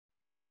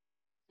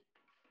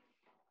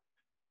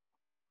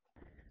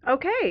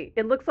Okay,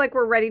 it looks like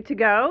we're ready to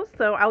go,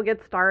 so I'll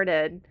get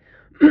started.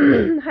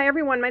 Hi,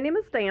 everyone. My name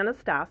is Diana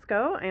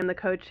Stasko. I am the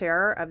co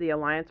chair of the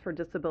Alliance for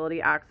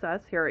Disability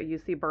Access here at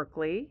UC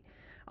Berkeley,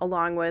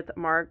 along with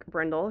Mark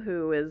Brindle,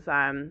 who is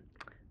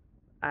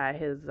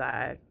his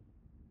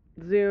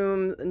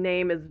Zoom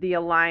name is The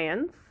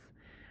Alliance.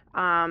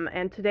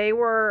 And today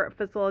we're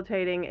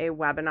facilitating a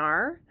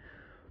webinar,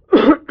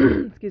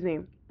 excuse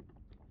me,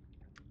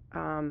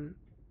 um,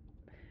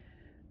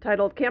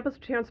 titled Campus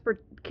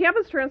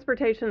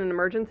Transportation and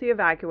Emergency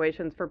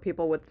Evacuations for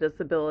People with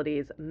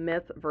Disabilities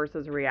Myth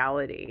versus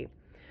Reality.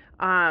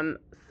 Um,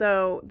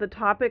 so, the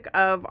topic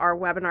of our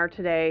webinar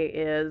today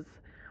is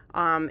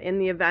in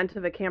the event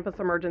of a campus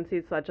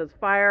emergency such as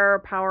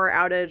fire, power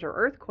outage, or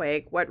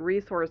earthquake, what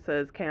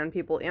resources can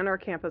people in our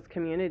campus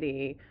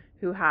community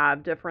who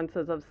have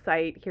differences of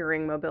sight,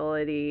 hearing,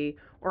 mobility,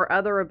 or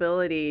other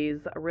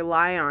abilities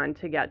rely on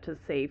to get to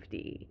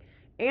safety?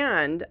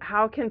 And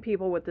how can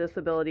people with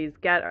disabilities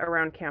get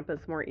around campus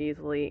more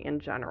easily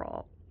in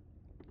general?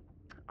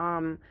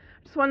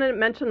 Just want to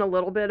mention a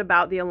little bit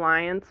about the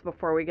Alliance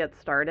before we get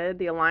started.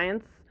 The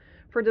Alliance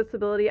for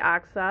Disability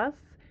Access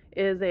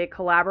is a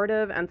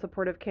collaborative and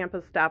supportive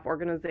campus staff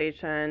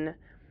organization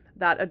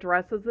that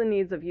addresses the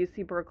needs of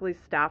UC Berkeley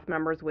staff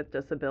members with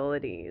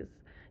disabilities.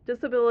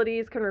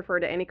 Disabilities can refer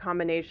to any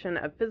combination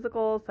of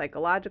physical,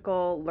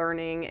 psychological,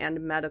 learning,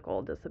 and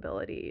medical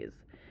disabilities.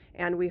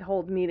 And we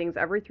hold meetings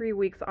every 3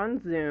 weeks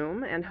on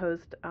Zoom and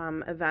host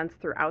events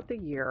throughout the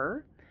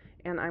year.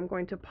 And I'm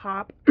going to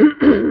pop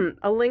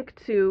a link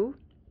to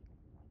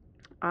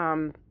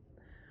um,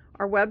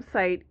 our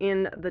website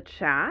in the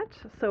chat.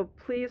 So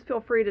please feel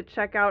free to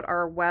check out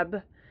our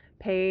web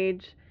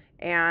page,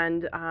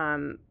 and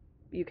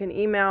you can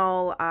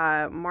email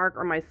Mark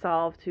or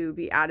myself to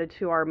be added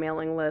to our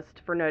mailing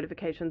list for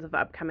notifications of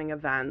upcoming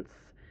events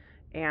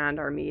and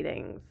our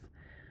meetings.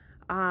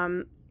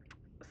 Um,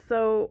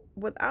 so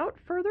without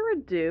further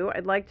ado,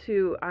 I'd like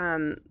to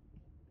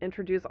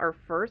introduce our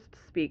first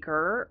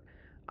speaker.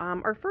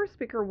 Our first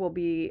speaker will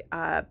be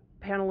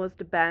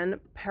panelist Ben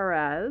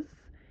Perez.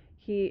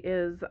 He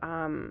is,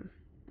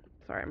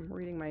 sorry, I'm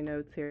reading my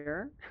notes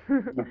here.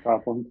 No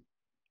problem.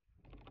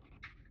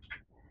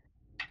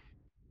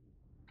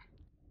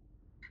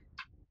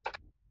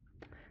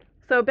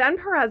 So Ben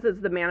Perez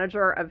is the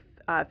manager of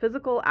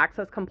physical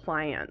access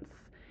compliance.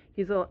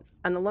 He's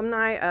an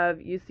alumni of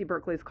UC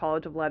Berkeley's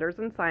College of Letters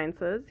and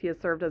Sciences. He has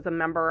served as a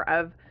member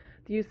of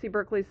the UC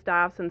Berkeley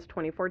staff since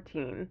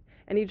 2014,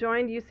 and he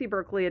joined UC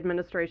Berkeley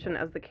administration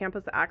as the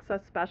campus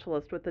access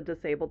specialist with the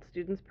Disabled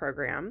Students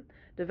Program,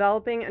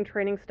 developing and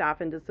training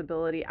staff in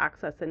disability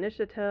access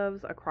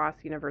initiatives across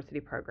university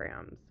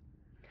programs.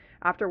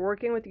 After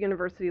working with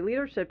university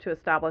leadership to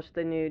establish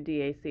the new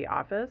DAC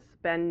office,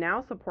 Ben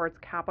now supports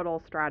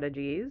capital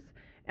strategies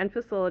and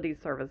facility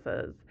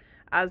services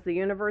as the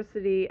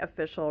university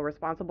official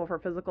responsible for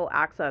physical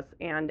access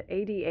and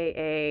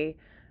ADAA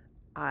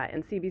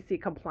and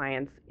CBC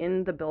compliance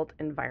in the built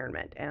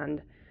environment.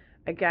 And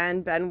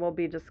again, Ben will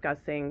be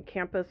discussing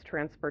campus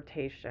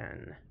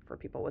transportation for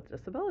people with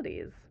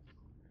disabilities.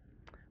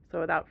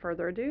 So without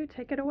further ado,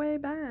 take it away,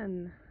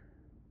 Ben.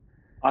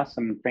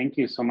 Awesome. Thank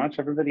you so much,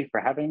 everybody, for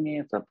having me.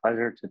 It's a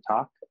pleasure to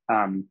talk.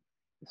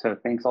 So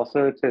thanks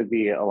also to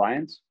the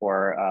Alliance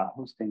for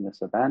hosting this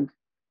event.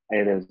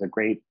 It is a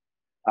great,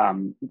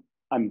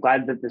 I'm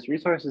glad that this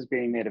resource is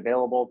being made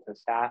available to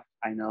staff.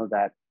 I know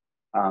that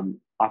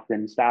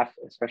often staff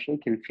especially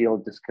can feel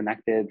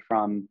disconnected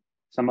from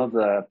some of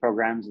the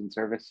programs and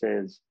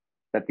services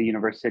that the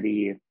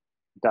university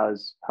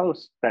does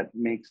host that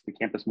makes the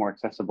campus more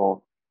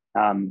accessible,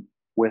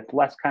 with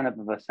less kind of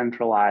a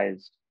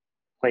centralized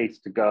place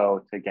to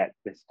go to get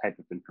this type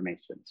of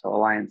information. So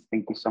Alliance,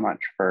 thank you so much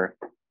for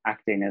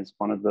acting as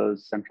one of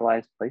those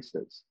centralized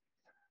places.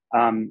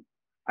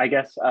 I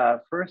guess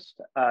first,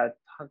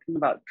 talking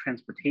about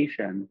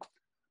transportation,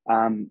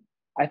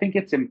 I think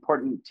it's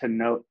important to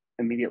note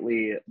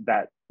immediately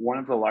that one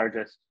of the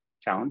largest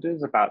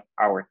challenges about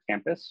our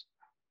campus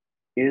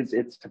is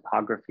its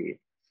topography.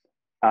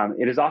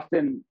 It is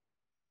often,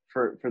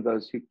 for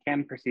those who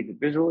can perceive it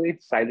visually,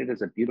 cited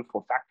as a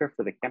beautiful factor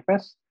for the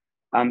campus.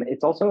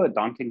 It's also a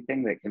daunting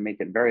thing that can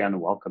make it very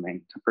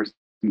unwelcoming to persons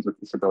with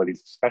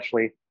disabilities,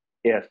 especially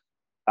if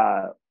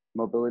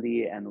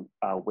mobility and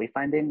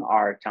wayfinding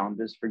are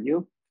challenges for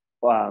you.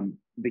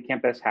 The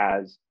campus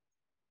has,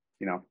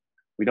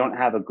 we don't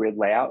have a grid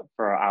layout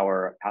for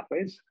our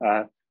pathways.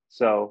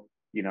 So,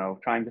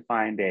 trying to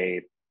find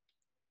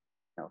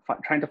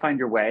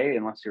your way,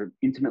 unless you're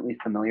intimately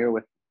familiar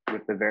with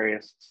the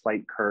various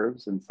slight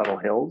curves and subtle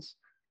hills,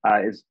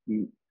 is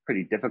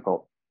pretty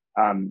difficult.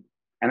 And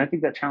I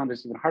think that challenge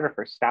is even harder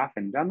for staff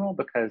in general,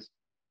 because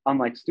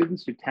unlike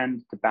students who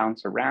tend to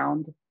bounce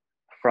around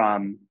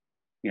from,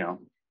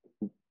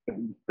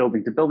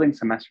 building to building,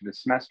 semester to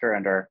semester,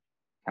 and are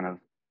kind of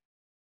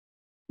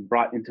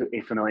brought into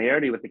a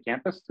familiarity with the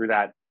campus through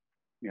that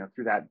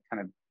kind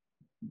of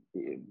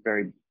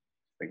very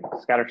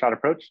scattershot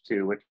approach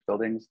to which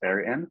buildings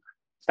they're in,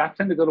 staff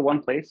tend to go to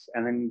one place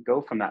and then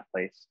go from that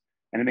place,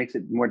 and it makes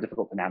it more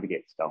difficult to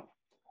navigate still.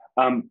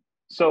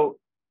 So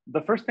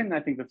the first thing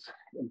I think that's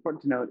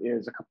important to note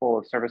is a couple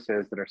of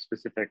services that are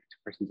specific to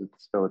persons with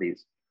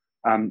disabilities.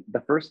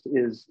 The first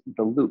is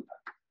the Loop,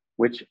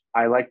 which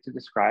I like to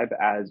describe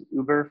as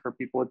Uber for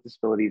people with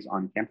disabilities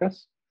on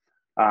campus.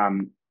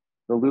 The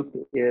Loop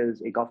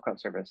is a golf cart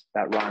service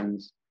that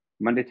runs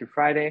Monday through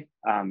Friday,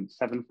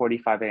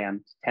 7:45 a.m.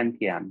 to 10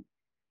 p.m.,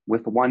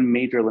 with one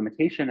major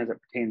limitation as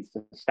it pertains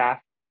to staff,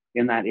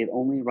 in that it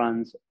only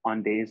runs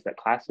on days that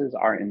classes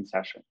are in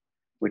session,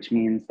 which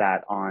means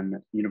that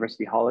on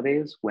university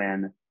holidays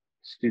when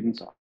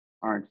students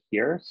aren't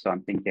here, so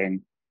I'm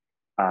thinking,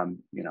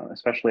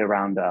 especially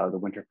around the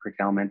winter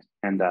curtailment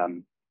and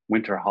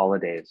winter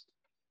holidays,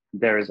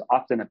 there is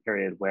often a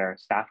period where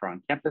staff are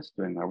on campus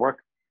doing their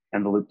work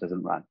and the Loop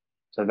doesn't run.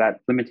 So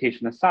that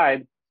limitation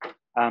aside,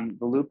 the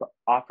Loop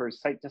offers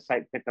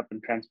site-to-site pickup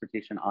and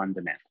transportation on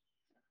demand.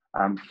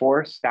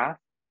 For staff,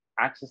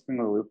 accessing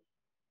the Loop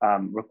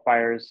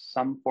requires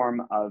some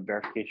form of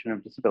verification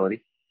of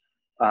disability,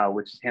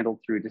 which is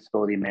handled through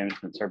Disability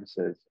Management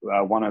Services.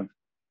 One of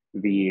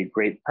the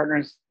great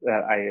partners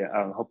that I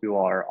hope you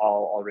all are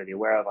all already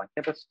aware of on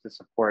campus to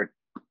support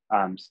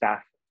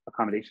staff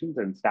accommodations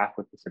and staff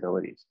with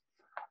disabilities.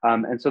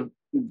 And so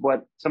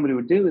what somebody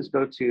would do is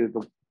go to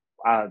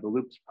the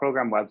Loop's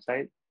program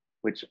website,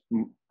 which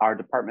our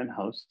department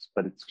hosts,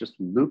 but it's just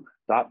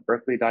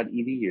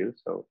loop.berkeley.edu,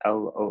 so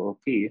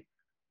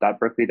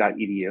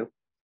loop.berkeley.edu.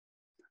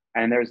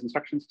 And there's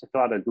instructions to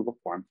fill out a Google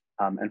form.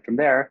 And from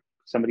there,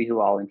 somebody who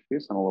I'll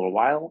introduce in a little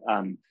while,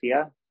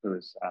 Thea, who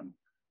is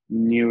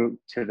new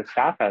to the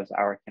staff as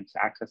our campus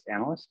access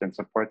analyst and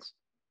supports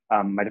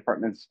my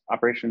department's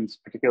operations,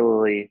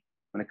 particularly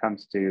when it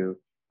comes to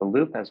the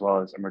Loop, as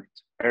well as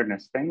emergency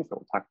preparedness things that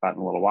we'll talk about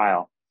in a little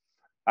while,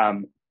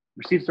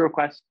 receives the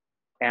request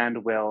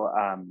and will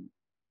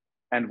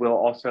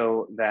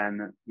also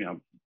then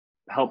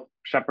help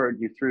shepherd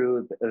you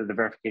through the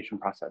verification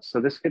process. So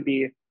this could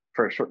be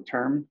for a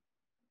short-term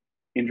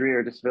injury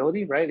or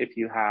disability, right? If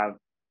you have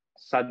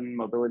sudden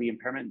mobility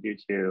impairment due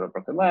to a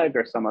broken leg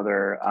or some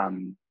other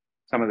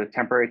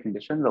temporary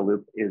condition, the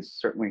Loop is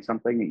certainly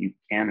something that you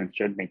can and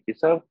should make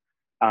use of.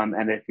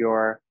 And if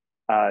you're,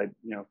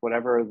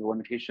 whatever the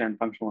limitation,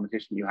 functional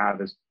limitation you have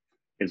is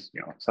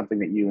something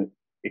that you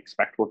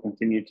expect will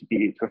continue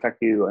to affect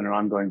you on an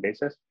ongoing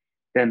basis,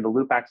 then the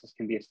Loop access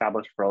can be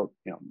established for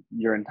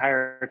your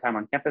entire time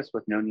on campus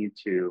with no need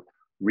to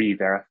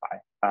re-verify.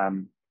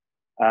 And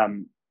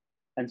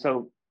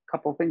so a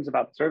couple of things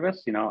about the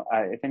service,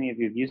 if any of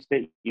you have used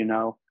it, you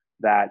know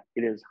that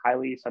it is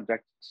highly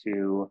subject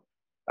to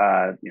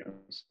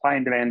supply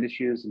and demand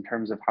issues in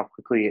terms of how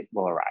quickly it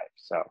will arrive.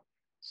 So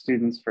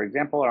students, for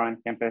example, are on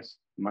campus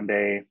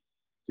Monday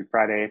through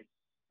Friday,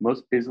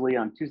 most busily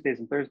on Tuesdays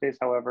and Thursdays,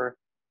 however,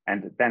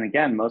 and then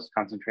again, most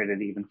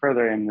concentrated even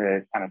further in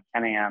the kind of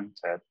 10 a.m.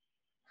 to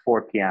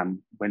 4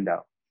 p.m.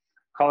 window.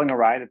 Calling a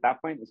ride at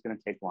that point is going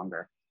to take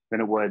longer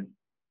than it would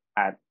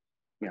at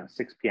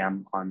 6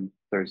 p.m. on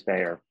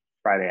Thursday or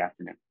Friday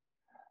afternoon.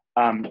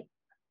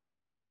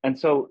 And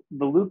so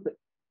the Loop,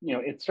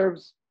 it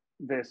serves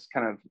this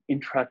kind of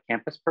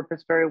intra-campus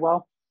purpose very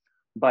well,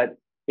 but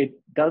it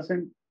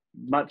doesn't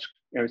much,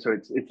 so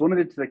it's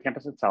limited to the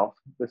campus itself.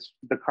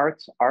 The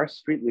carts are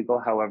street legal,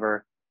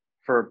 however,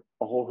 for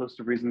a whole host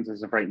of reasons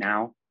as of right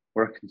now,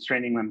 we're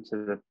constraining them to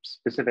the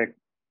specific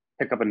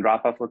pickup and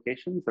drop-off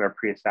locations that are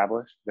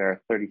pre-established. There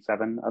are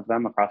 37 of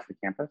them across the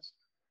campus.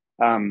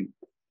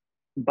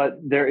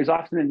 But there is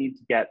often a need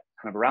to get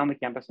kind of around the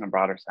campus in a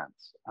broader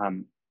sense.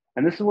 And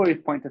this is where we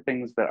point to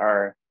things that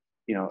are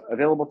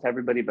available to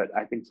everybody, but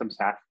I think some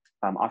staff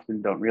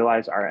often don't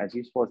realize are as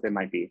useful as they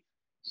might be.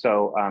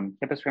 So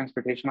campus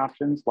transportation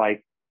options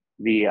like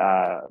the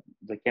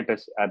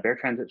campus Bear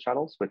Transit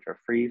shuttles, which are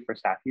free for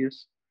staff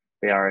use.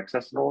 They are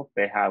accessible.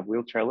 They have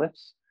wheelchair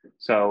lifts.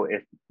 So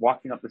if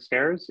walking up the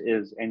stairs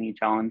is any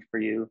challenge for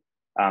you,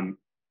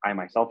 I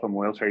myself am a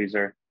wheelchair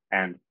user,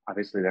 and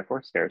obviously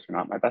therefore stairs are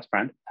not my best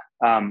friend.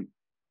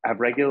 I've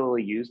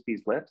regularly used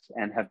these lifts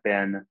and have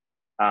been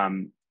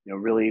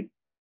really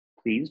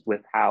pleased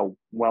with how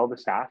well the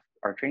staff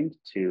are trained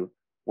to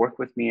work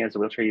with me as a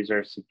wheelchair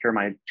user, secure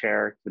my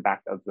chair to the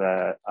back of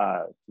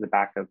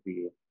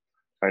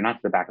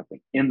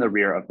in the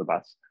rear of the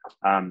bus.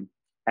 And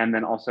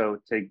then also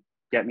to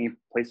get me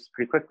places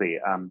pretty quickly.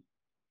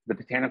 The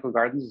Botanical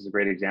Gardens is a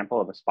great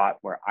example of a spot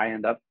where I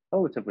end up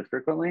relatively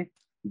frequently,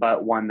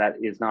 but one that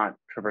is not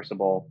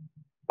traversable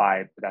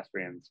by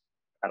pedestrians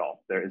at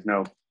all. There is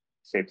no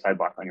safe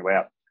sidewalk on your way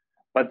up.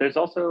 But there's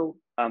also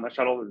a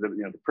shuttle,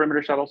 the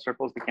perimeter shuttle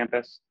circles the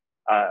campus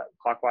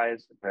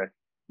clockwise. The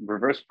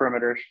reverse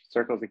perimeter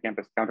circles the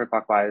campus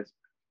counterclockwise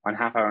on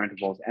half-hour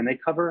intervals, and they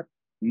cover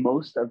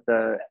most of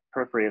the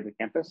periphery of the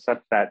campus,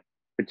 such that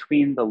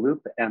between the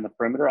Loop and the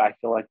perimeter, I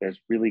feel like there's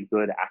really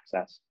good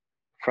access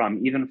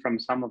even from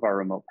some of our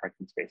remote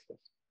parking spaces,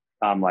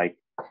 like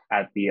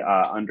at the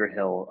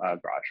Underhill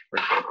garage, for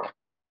example.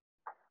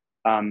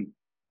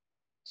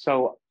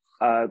 So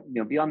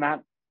beyond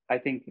that, I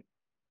think,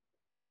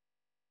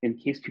 in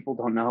case people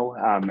don't know,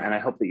 and I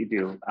hope that you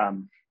do,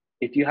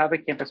 if you have a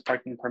campus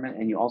parking permit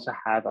and you also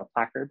have a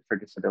placard for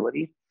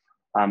disability,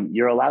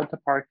 you're allowed to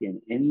park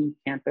in any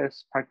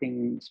campus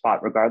parking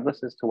spot,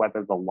 regardless as to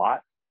whether the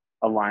lot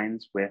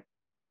aligns with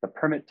the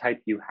permit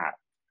type you have.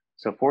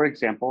 So for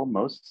example,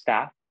 most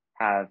staff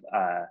have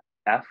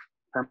F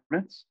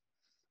permits,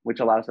 which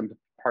allows them to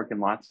park in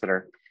lots that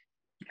are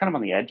kind of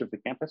on the edge of the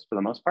campus for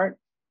the most part.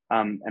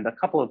 And a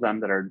couple of them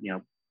that are,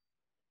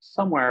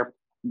 somewhere,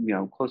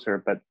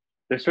 closer, but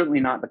they're certainly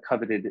not the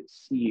coveted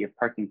C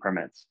parking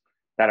permits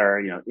that are,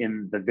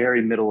 in the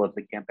very middle of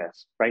the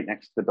campus, right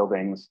next to the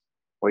buildings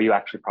where you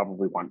actually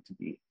probably want to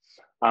be.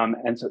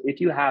 And so if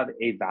you have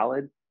a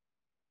valid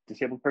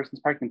disabled person's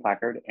parking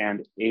placard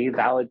and a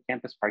valid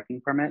campus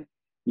parking permit,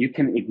 you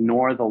can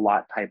ignore the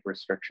lot type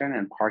restriction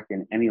and park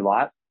in any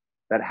lot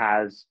that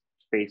has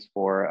space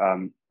for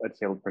a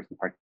disabled person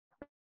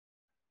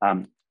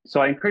parking.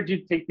 So I encourage you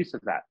to take use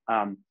of that.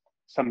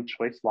 Some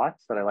choice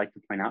lots that I like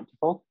to point out to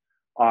people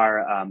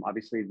are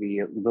obviously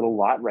the little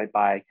lot right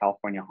by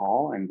California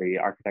Hall and the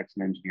Architects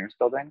and Engineers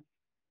building,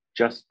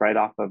 just right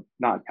off of,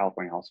 not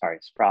California Hall, sorry,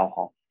 Sproul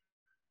Hall.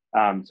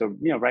 So,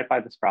 right by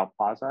the Sproul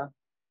Plaza.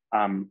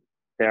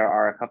 There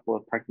are a couple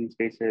of parking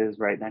spaces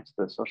right next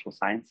to the Social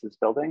Sciences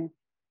building.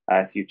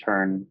 If you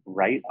turn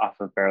right off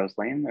of Barrows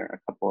Lane, there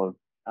are a couple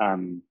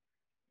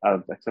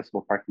of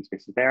accessible parking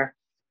spaces there.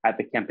 At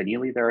the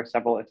Campanile, there are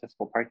several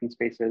accessible parking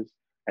spaces,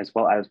 as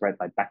well as right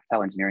by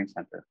Bechtel Engineering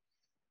Center.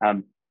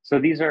 So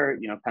these are,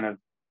 kind of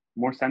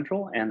more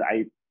central, and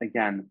I,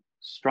 again,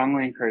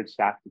 strongly encourage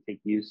staff to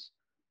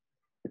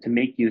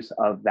make use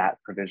of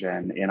that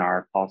provision in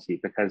our policy,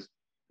 because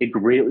it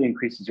greatly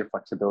increases your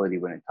flexibility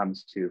when it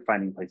comes to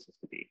finding places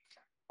to be.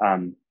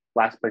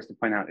 Last place to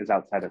point out is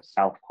outside of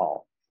South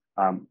Hall,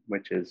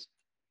 which is,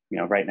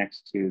 right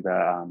next to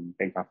the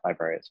Bancroft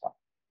Library as well.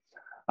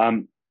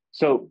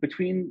 So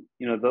between,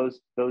 those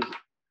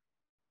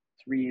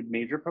three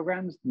major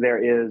programs,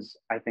 there is,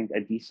 I think, a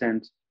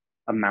decent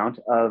amount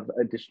of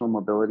additional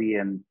mobility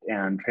and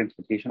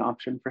transportation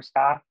option for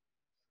staff.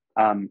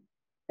 And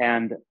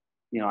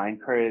I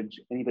encourage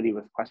anybody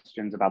with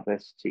questions about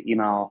this to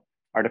email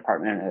our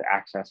department at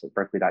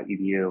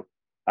access@berkeley.edu,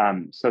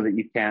 so that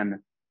you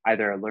can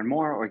either learn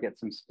more or get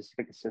some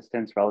specific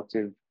assistance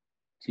relative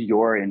to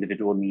your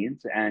individual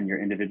needs and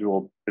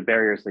the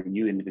barriers that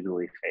you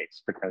individually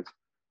face. Because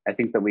I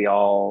think that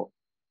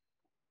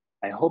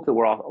I hope that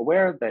we're all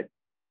aware that,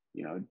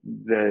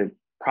 the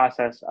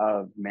process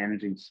of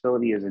managing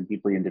disability is a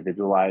deeply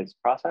individualized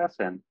process,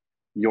 and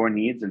your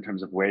needs in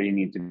terms of where you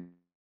need to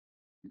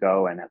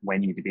go and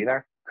when you need to be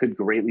there could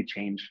greatly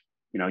change,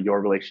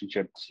 your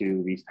relationship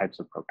to these types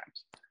of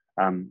programs.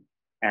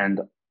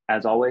 And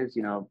as always,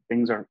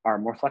 things are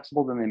more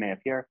flexible than they may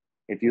appear.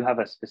 If you have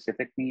a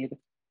specific need,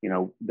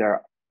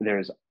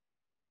 there's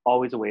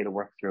always a way to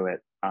work through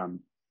it.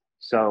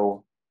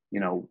 So,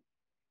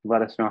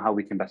 let us know how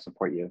we can best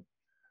support you.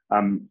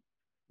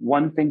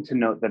 One thing to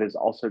note that is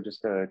also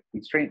just a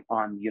constraint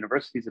on the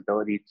university's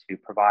ability to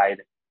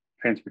provide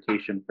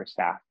transportation for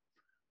staff.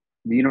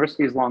 The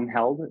university has long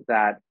held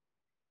that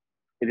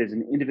it is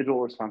an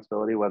individual's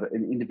responsibility,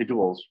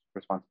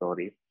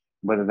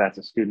 whether that's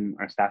a student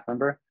or a staff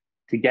member,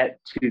 to get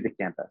to the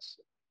campus.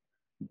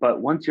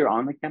 But once you're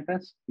on the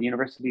campus, the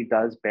university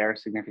does bear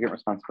significant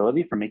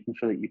responsibility for making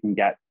sure that you can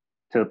get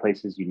to the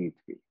places you need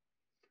to be.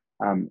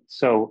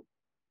 So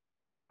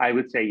I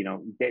would say,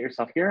 get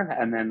yourself here,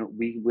 and then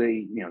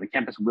the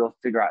campus will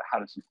figure out how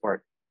to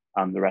support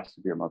the rest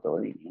of your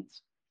mobility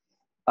needs.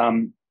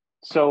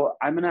 So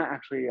I'm going to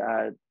actually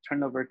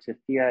turn it over to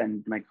Thea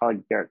and my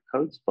colleague Derek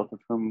Coates, both of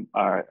whom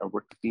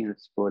work with me in the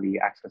Disability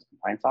Access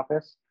Compliance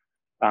Office.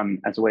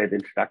 As a way of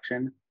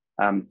introduction,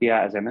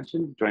 Thea, as I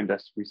mentioned, joined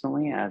us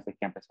recently as a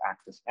campus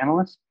access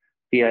analyst.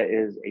 Thea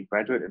is a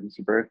graduate of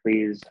UC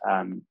Berkeley's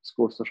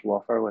School of Social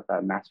Welfare with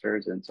a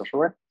master's in social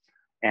work,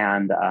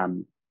 and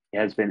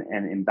has been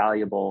an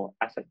invaluable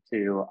asset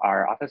to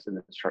our office in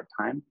this short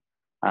time.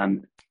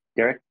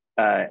 Derek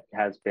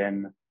has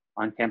been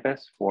on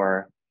campus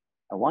for,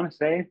 I want to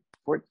say,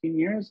 14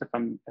 years. If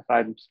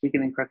I'm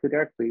speaking incorrectly,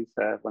 Derek, please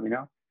let me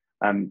know.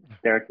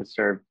 Derek has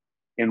served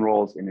in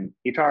roles in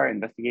HR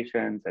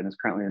investigations and is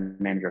currently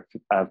the manager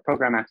of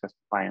program access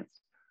compliance,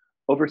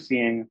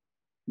 overseeing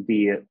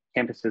the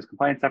campus's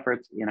compliance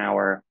efforts in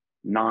our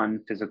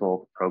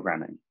non-physical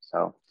programming.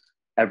 So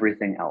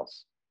everything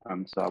else.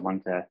 So I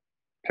wanted to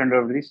turn it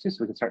over to these two so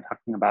we can start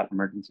talking about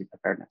emergency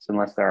preparedness,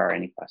 unless there are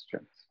any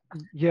questions.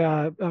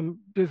 Yeah,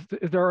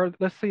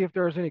 let's see if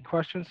there's any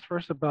questions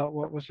first about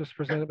what was just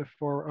presented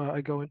before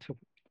I go into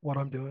what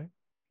I'm doing.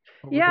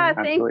 Yeah,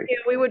 thank you.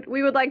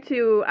 We would like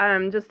to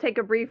just take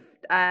a brief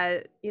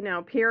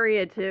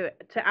period to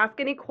ask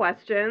any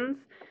questions.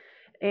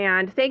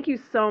 And thank you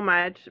so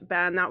much,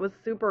 Ben. That was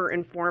super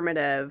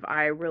informative.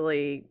 I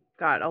really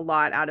got a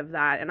lot out of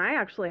that. And I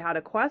actually had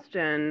a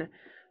question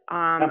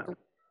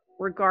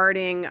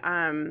regarding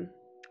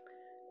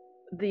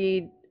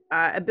the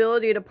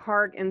ability to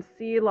park in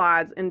C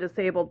lots in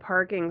disabled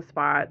parking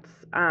spots.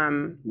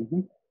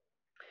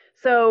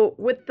 So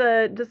with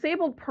the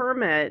disabled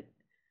permit,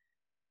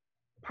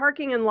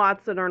 parking in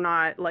lots that are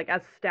not, like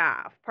as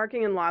staff,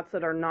 parking in lots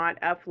that are not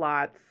F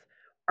lots,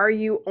 are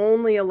you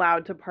only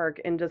allowed to park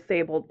in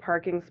disabled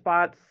parking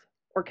spots?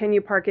 Or can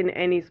you park in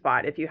any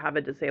spot if you have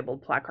a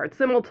disabled placard?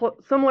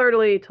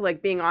 Similarly to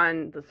like being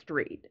on the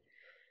street.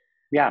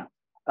 Yeah,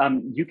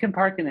 you can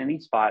park in any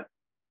spot.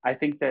 I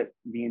think that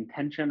the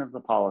intention of the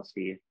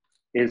policy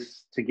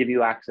is to give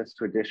you access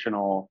to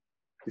additional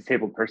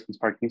disabled persons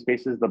parking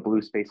spaces, the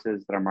blue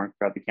spaces that are marked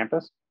throughout the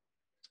campus.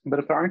 But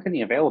if there aren't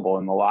any available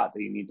in the lot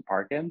that you need to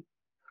park in,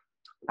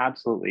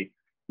 absolutely,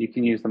 you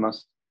can use the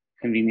most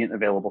convenient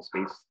available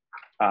space.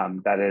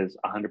 That is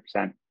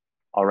 100%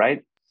 all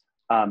right.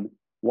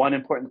 One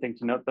important thing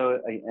to note though,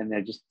 and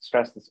I just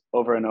stress this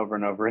over and over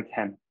and over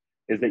again,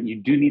 is that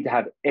you do need to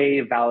have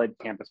a valid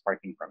campus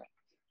parking permit.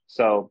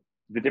 So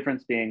the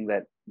difference being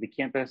that the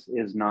campus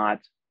is not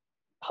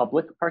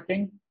public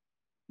parking.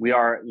 We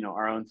are,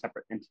 our own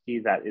separate entity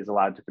that is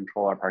allowed to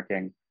control our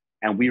parking,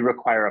 and we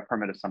require a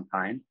permit of some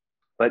kind.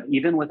 But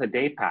even with a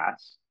day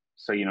pass,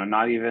 so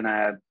not even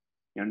a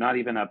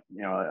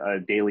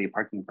daily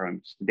parking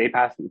permit, just a day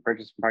pass that you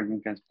purchase from Parking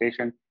and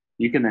Transportation,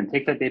 you can then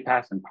take that day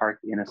pass and park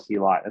in a C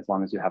lot as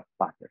long as you have a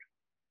placard.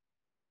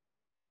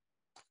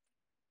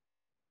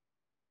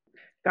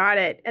 Got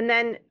it. And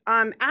then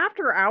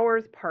after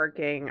hours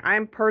parking,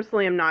 I'm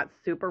personally am not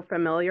super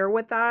familiar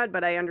with that,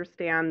 but I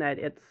understand that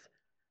it's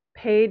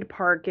paid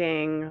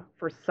parking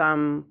for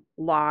some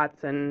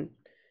lots and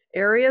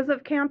areas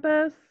of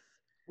campus.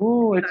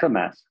 Ooh, it's a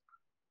mess.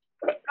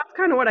 That's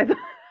kind of what I thought.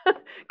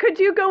 Could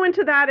you go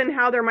into that and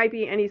how there might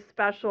be any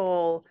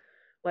special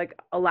like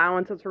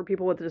allowances for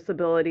people with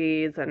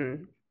disabilities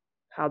and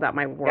how that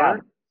might work? Yeah.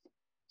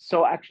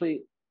 So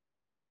actually,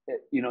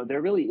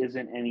 there really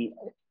isn't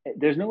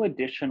there's no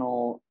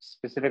additional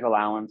specific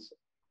allowance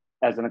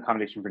as an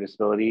accommodation for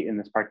disability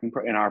in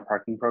in our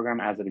parking program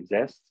as it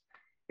exists.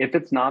 If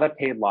it's not a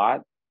paid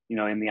lot,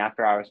 in the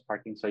after hours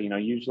parking, so,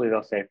 usually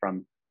they'll say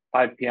from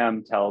 5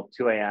 p.m. till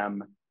 2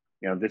 a.m.,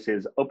 this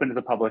is open to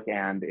the public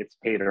and it's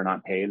paid or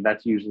not paid.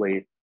 That's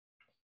usually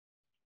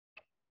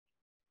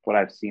what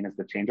I've seen as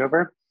the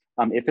changeover.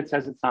 If it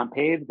says it's not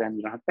paid, then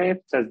you don't have to pay. If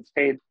it says it's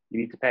paid, you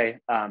need to pay,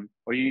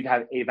 or you need to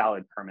have a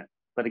valid permit.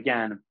 But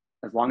again,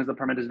 as long as the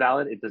permit is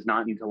valid, it does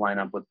not need to line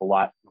up with the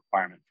lot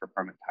requirement for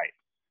permit type.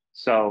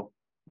 So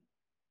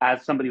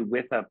as somebody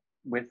with a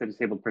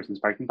disabled person's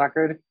parking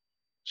placard,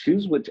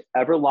 choose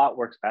whichever lot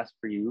works best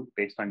for you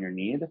based on your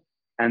need,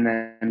 and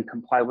then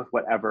comply with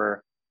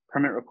whatever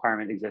permit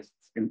requirement exists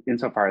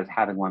insofar as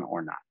having one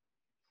or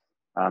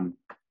not.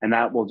 And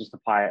that will just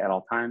apply at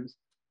all times.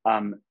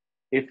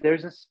 If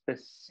there's a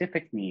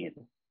specific need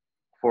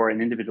for an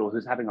individual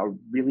who's having a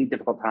really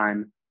difficult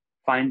time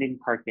finding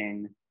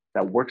parking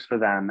that works for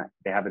them,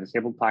 they have a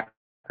disabled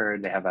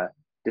placard, they have a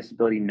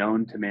disability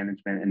known to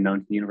management and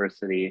known to the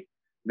university,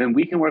 then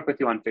we can work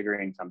with you on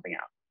figuring something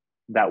out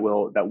that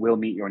will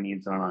meet your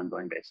needs on an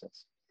ongoing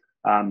basis.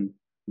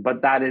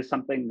 But that is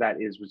something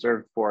that is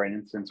reserved for an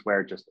instance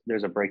where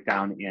there's a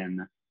breakdown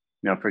in,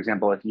 for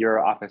example, if your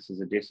office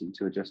is adjacent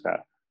to just a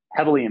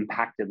heavily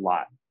impacted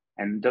lot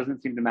and it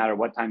doesn't seem to matter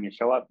what time you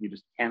show up, you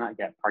just cannot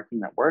get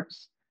parking that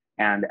works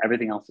and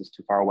everything else is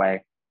too far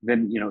away,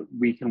 then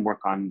we can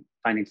work on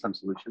finding some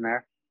solution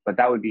there. But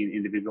that would be an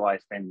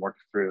individualized thing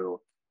worked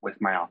through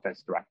with my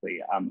office directly.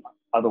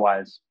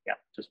 Otherwise, yeah,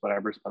 just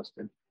whatever's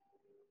posted.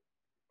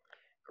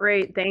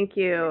 Great, thank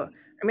you.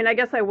 I mean, I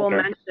guess I will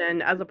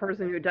mention, as a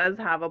person who does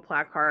have a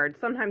placard,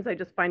 sometimes I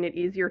just find it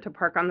easier to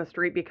park on the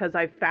street because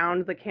I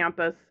found the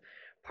campus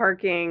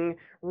parking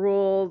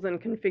rules and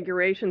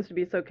configurations to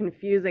be so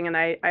confusing, and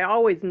I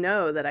always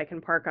know that I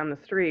can park on the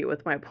street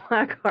with my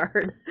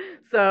placard.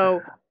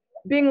 So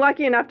being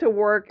lucky enough to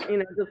work,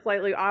 just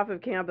slightly off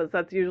of campus,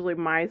 that's usually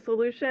my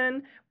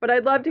solution. But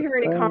I'd love to hear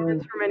any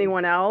comments from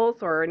anyone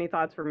else or any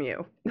thoughts from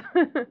you.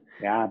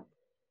 Yeah,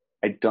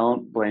 I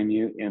don't blame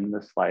you in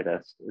the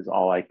slightest, is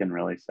all I can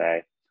really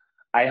say.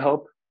 I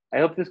hope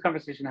this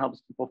conversation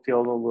helps people feel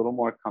a little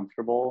more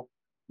comfortable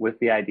with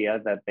the idea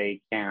that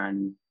they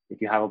can,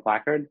 if you have a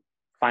placard,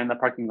 find the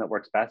parking that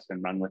works best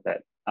and run with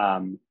it.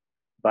 Yeah,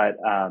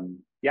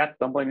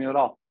 don't blame you at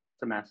all.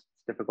 It's a mess.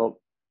 It's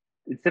difficult.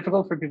 It's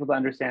difficult for people to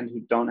understand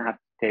who don't have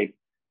to take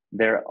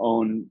their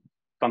own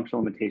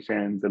functional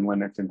limitations and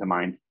limits into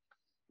mind.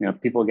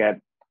 People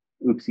get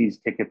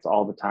oopsies tickets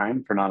all the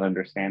time for not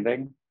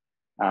understanding.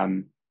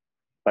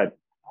 But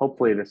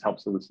hopefully this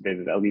helps elucidate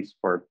it, at least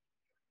for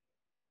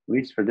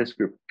this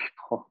group of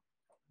people.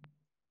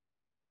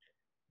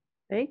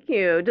 Thank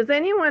you.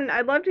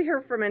 I'd love to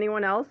hear from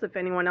anyone else if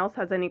anyone else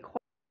has any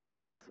questions.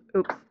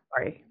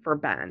 For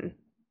Ben.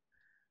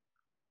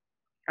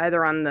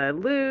 Either on the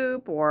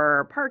loop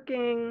or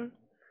parking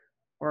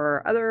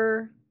or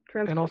other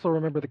transport. And also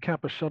remember the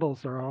campus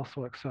shuttles are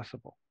also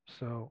accessible.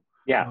 So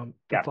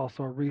that's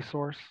also a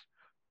resource.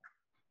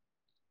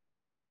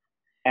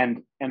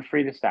 And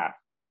free to staff,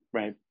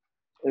 right?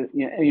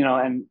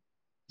 And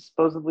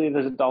supposedly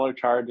there's a $1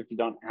 charge if you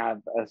don't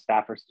have a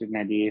staff or student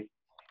ID.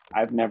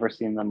 I've never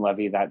seen them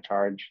levy that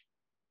charge,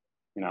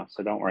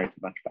 so don't worry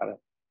too much about it.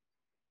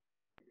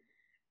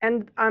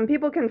 And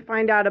people can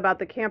find out about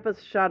the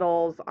campus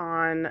shuttles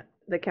on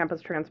the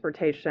campus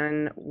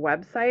transportation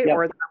website, Yep.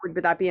 or would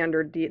that be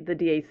under the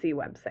DAC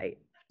website?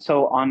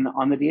 So on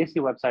the DAC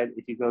website,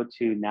 if you go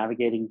to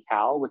Navigating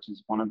Cal, which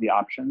is one of the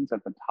options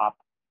at the top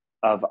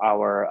of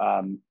our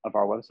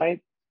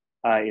website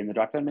in the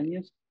drop-down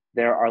menus,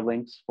 there are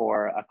links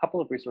for a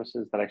couple of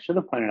resources that I should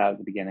have pointed out at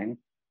the beginning.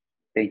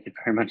 Thank you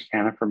very much,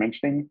 Hannah, for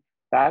mentioning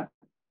that.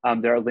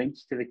 There are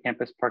links to the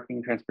campus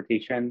parking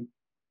transportation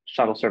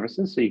shuttle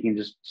services, so you can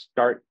just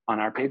start on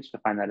our page to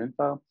find that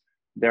info.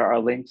 There are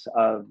links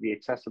of the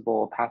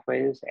accessible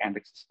pathways and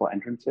accessible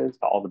entrances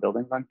to all the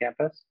buildings on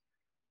campus.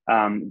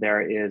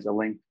 There is a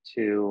link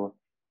to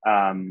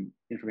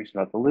information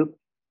about the loop.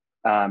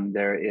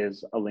 There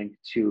is a link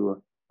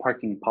to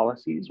parking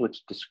policies,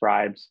 which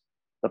describes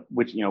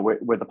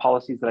where the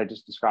policies that I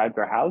just described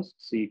are housed,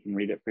 so you can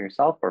read it for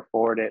yourself or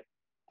forward it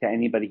to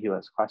anybody who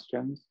has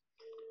questions.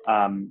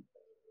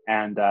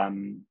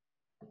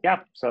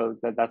 Yeah, so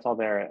that's all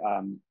there.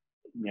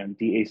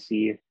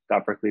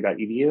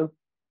 dac.berkeley.edu,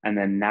 and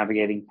then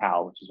Navigating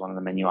Cal, which is one of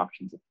the menu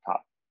options at the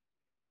top.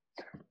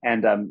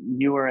 And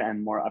newer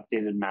and more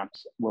updated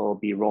maps will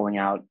be rolling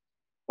out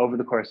over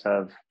the course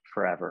of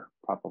forever,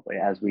 probably,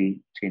 as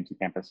we change the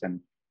campus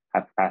and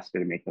have capacity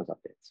to make those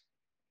updates.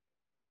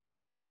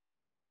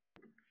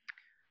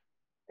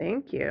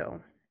 Thank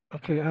you.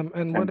 Okay,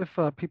 and what if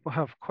people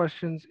have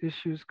questions,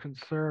 issues,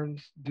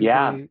 concerns? Do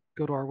they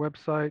go to our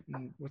website,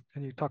 and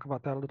can you talk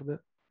about that a little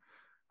bit?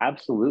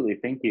 Absolutely,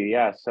 thank you.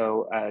 Yeah,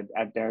 so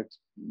at Derek's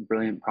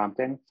brilliant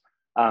prompting,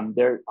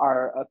 there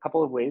are a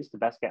couple of ways to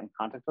best get in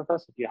contact with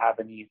us. If you have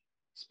any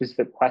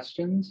specific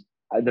questions,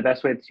 the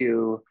best way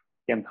to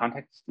get in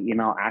contact is to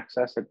email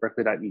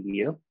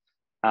access@berkeley.edu,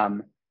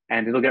 and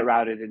it'll get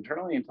routed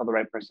internally until the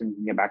right person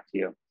can get back to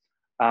you.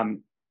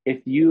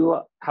 If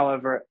you,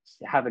 however,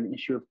 have an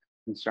issue of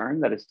concern,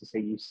 that is to say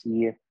you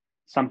see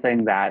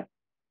something that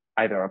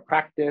either a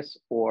practice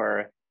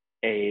or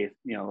a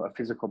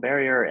physical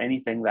barrier or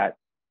anything that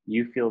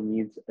you feel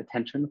needs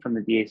attention from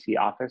the DAC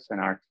office and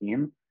our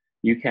team,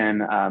 you can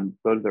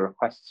go to the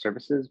Request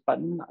Services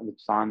button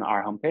that's on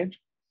our homepage.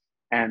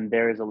 And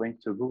there is a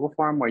link to a Google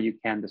form where you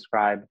can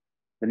describe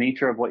the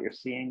nature of what you're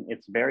seeing.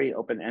 It's very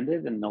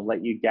open-ended, and they'll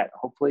let you get,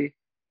 hopefully,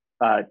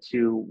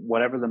 to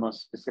whatever the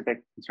most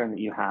specific concern that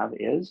you have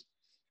is.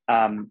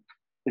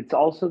 It's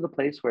also the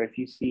place where if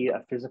you see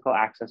a physical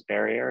access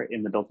barrier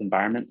in the built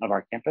environment of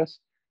our campus,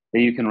 that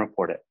you can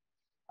report it.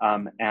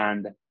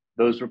 And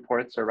those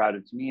reports are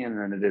routed to me, and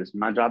then it is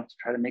my job to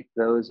try to make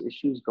those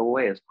issues go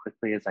away as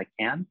quickly as I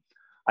can.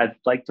 I'd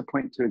like to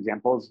point to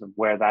examples of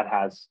where that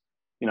has,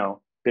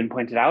 been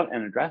pointed out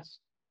and addressed.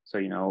 So,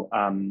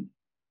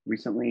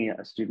 recently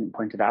a student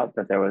pointed out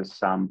that there was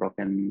some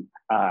broken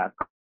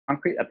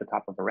concrete at the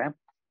top of a ramp,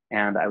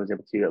 and I was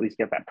able to at least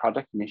get that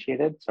project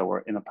initiated. So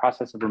we're in the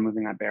process of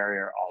removing that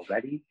barrier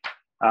already.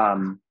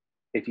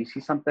 If you see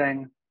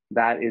something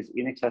that is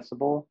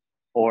inaccessible,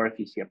 or if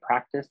you see a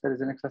practice that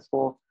is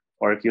inaccessible,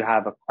 or if you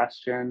have a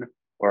question,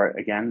 or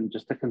again,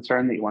 just a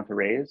concern that you want to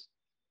raise,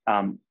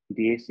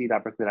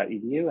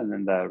 dac.berkeley.edu, and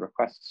then the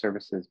Request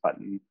Services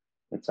button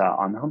that's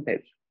on the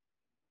homepage.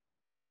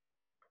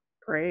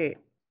 Great.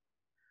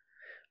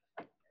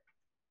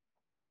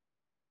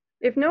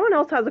 If no one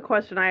else has a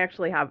question, I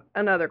actually have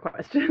another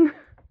question.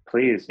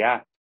 Please,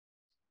 yeah.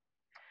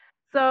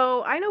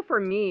 So I know for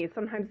me,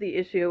 sometimes the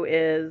issue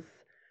is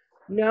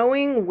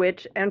knowing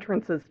which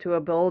entrances to a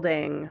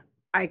building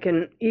I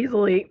can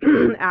easily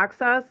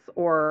access,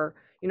 or,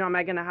 am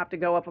I going to have to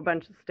go up a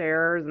bunch of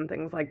stairs and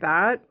things like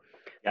that?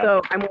 Yep.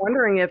 So I'm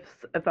wondering if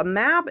a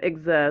map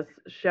exists,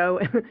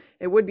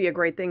 it would be a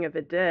great thing if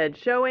it did,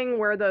 showing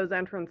where those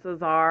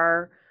entrances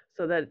are,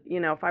 so that,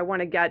 if I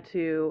want to get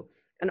to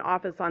an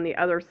office on the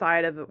other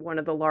side of one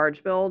of the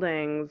large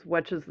buildings,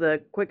 which is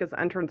the quickest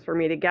entrance for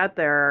me to get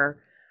there,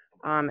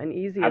 and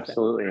easiest.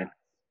 Absolutely.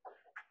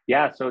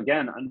 Yeah, so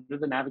again, under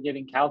the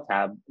Navigating Cal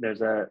tab,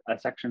 there's a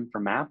section for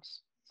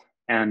maps.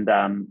 And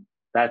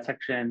that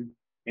section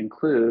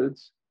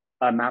includes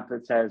a map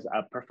that says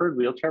preferred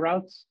wheelchair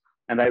routes.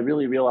 And I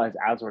really realized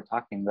as we're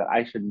talking that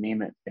I should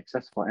name it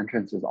accessible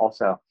entrances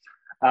also.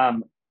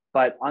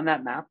 But on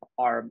that map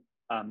are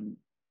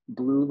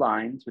blue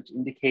lines, which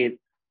indicate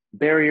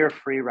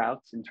barrier-free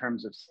routes in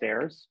terms of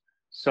stairs.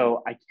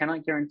 So I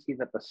cannot guarantee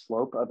that the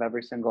slope of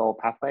every single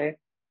pathway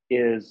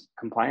is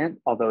compliant,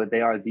 although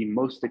they are the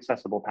most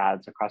accessible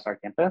paths across our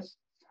campus.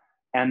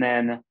 And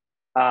then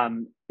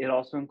it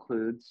also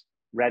includes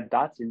red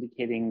dots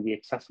indicating the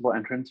accessible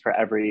entrance for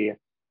every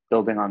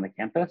building on the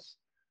campus.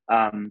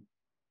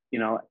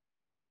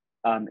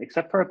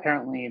 Except for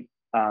apparently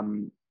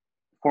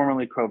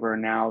formerly Kroger,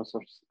 now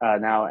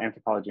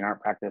Anthropology and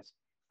Art Practice,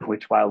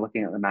 which while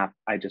looking at the map,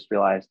 I just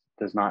realized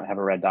does not have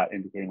a red dot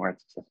indicating where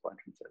its accessible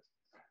entrance is.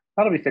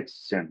 That'll be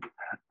fixed soon.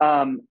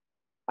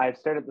 I've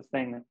stared at this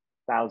thing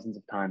thousands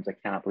of times. I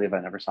cannot believe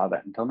I never saw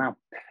that until now.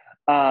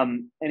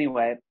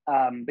 Anyway,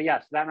 but yeah,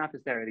 so that map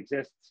is there, it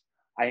exists.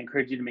 I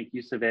encourage you to make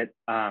use of it.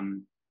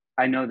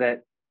 I know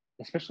that,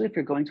 especially if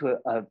you're going to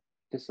a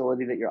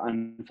facility that you're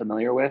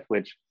unfamiliar with,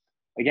 which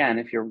again,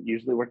 if you're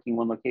usually working in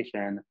one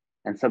location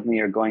and suddenly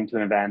you're going to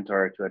an event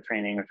or to a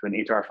training or to an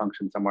HR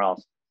function somewhere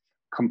else,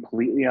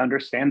 completely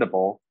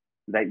understandable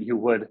that you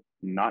would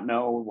not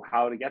know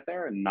how to get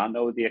there and not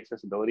know what the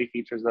accessibility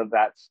features of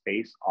that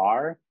space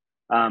are.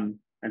 And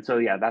so,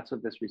 yeah, that's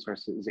what this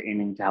resource is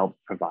aiming to help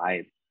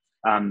provide.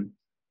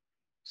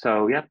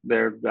 So yeah,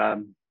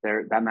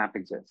 that map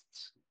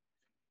exists.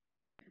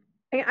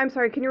 I'm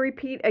sorry, can you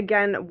repeat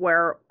again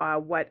where,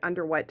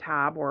 under what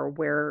tab or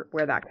where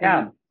that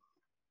can be?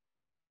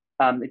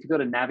 If you go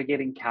to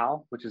Navigating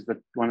Cal, which is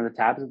one of the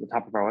tabs at the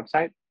top of our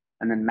website,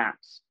 and then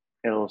Maps,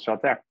 it'll show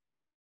up there.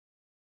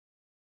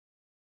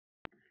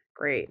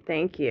 Great,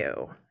 thank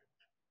you.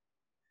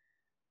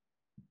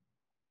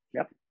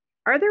 Yep.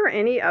 Are there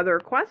any other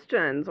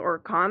questions or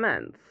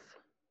comments?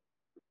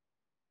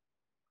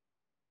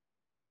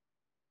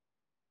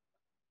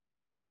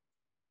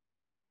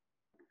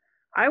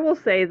 I will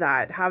say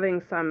that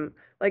having some,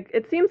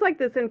 it seems like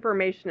this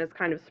information is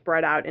kind of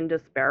spread out in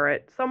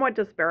somewhat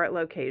disparate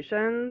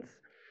locations.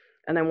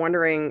 And I'm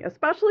wondering,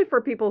 especially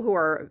for people who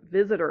are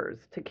visitors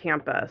to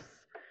campus,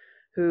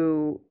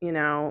 who,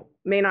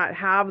 may not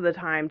have the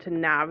time to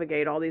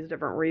navigate all these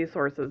different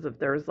resources, if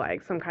there's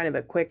some kind of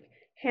a quick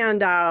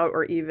handout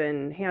or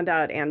even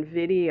handout and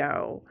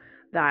video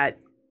that,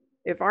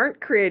 if aren't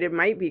created,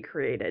 might be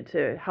created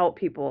to help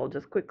people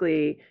just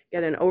quickly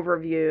get an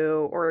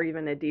overview or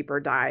even a deeper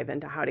dive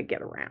into how to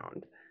get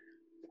around.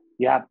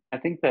 Yeah, I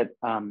think that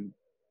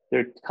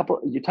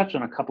you touched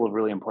on a couple of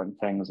really important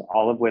things,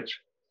 all of which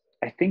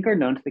I think are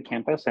known to the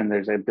campus, and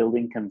there's a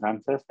building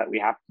consensus that we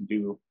have to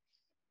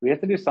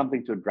do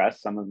something to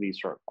address some of these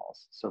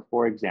shortfalls. So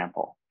for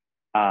example,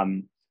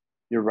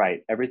 you're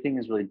right, everything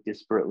is really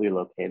disparately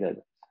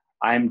located.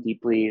 I'm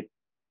deeply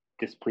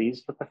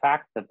displeased with the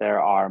fact that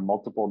there are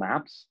multiple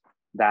maps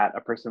that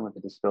a person with a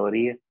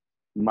disability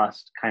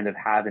must kind of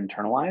have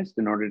internalized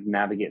in order to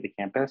navigate the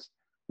campus,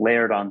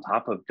 layered on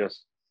top of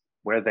just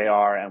where they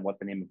are and what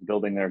the name of the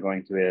building they're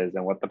going to is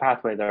and what the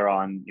pathway they're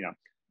on.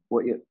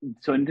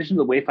 So in addition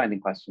to the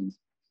wayfinding questions,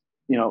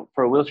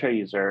 for a wheelchair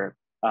user,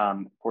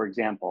 for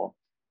example,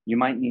 you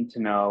might need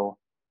to know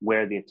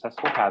where the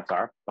accessible paths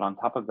are, but on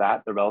top of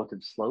that, the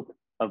relative slope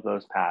of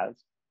those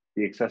paths,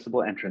 the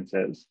accessible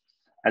entrances,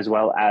 as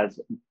well as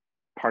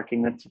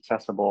parking that's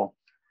accessible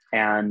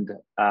and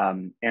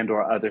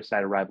or other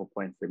side arrival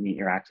points that meet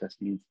your access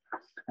needs.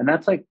 And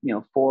that's 4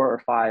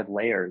 or 5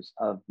 layers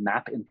of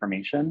map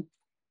information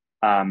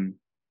on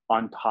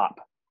top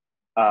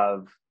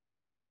of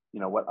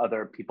what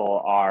other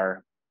people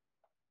are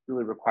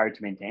really required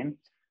to maintain.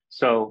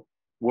 So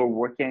we're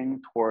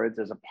working towards,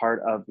 as a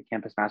part of the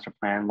campus master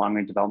plan,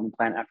 long-range development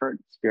plan effort,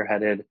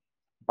 spearheaded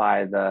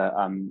by the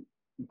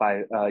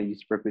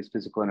UC Berkeley's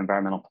physical and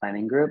environmental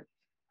planning group,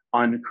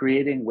 on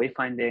creating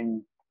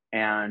wayfinding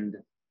and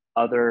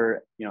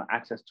other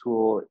access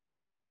tool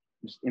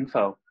just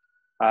info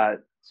to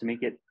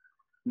make it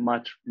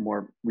much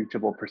more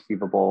reachable,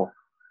 perceivable,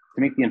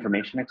 to make the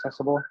information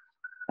accessible.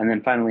 And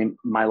then finally,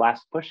 my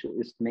last push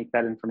is to make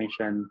that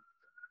information,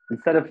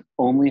 instead of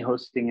only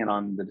hosting it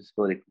on the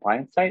disability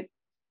compliance site,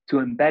 to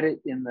embed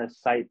it in the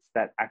sites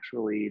that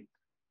actually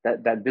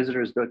that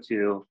visitors go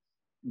to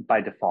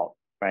by default,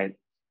 right?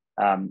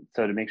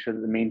 So to make sure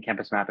that the main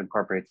campus map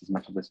incorporates as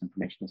much of this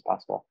information as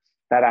possible.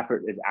 That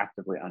effort is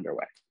actively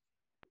underway.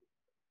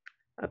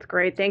 That's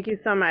great. Thank you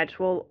so much.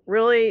 We'll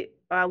really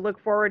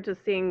look forward to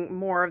seeing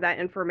more of that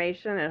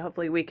information, and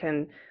hopefully we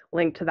can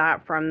link to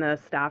that from the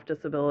staff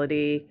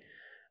disability,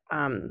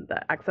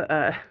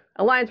 the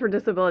Alliance for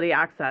Disability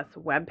Access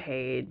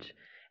webpage.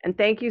 And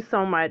thank you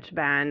so much,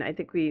 Ben. I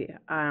think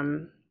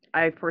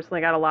I personally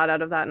got a lot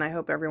out of that, and I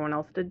hope everyone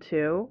else did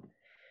too.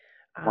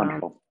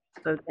 Wonderful.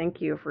 So thank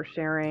you for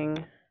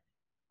sharing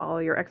all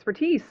your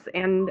expertise.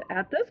 And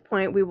at this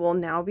point, we will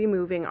now be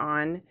moving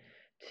on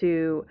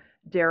to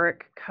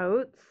Derek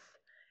Coates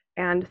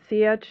and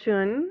Thea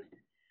Chhun,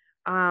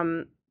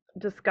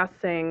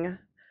 discussing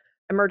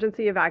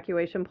emergency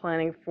evacuation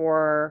planning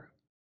for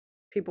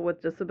people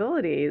with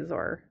disabilities,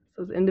 or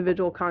those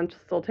individual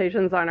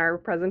consultations on our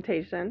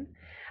presentation.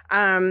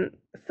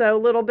 So a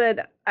little bit,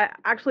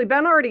 actually,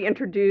 Ben already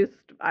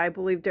introduced, I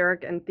believe,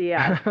 Derek and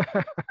Thea.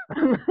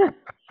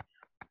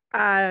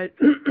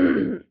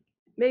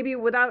 Maybe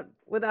without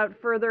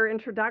further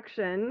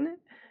introduction,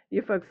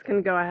 you folks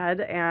can go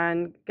ahead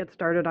and get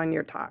started on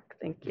your talk.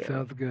 Thank you.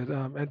 Sounds good.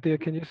 And Thea,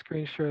 can you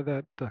screen share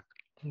that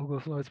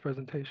Google Slides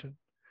presentation?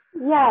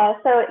 Yeah,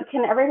 so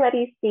can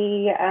everybody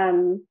see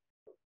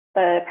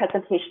the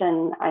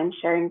presentation I'm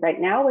sharing right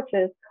now, which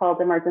is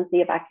called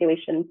Emergency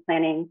Evacuation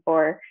Planning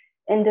for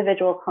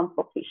Individual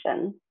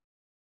Consultation?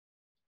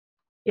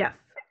 Yes.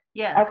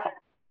 Yeah. Okay,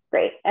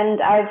 great.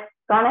 And I've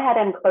gone ahead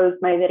and closed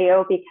my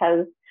video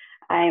because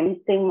I'm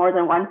seeing more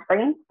than one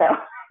screen, so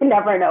I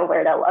never know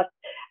where to look.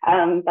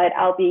 But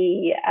I'll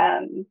be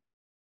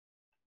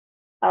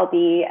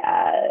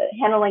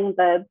handling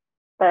the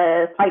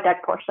slide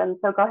deck portion.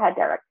 So go ahead,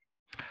 Derek.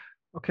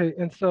 Okay,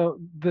 and so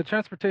the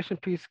transportation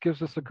piece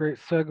gives us a great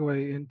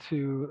segue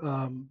into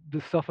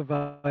the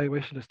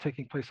self-evaluation that's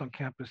taking place on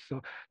campus. So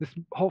this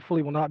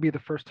hopefully will not be the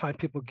first time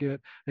people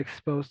get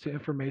exposed to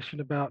information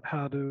about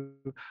how to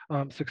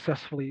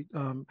successfully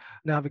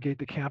navigate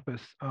the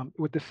campus.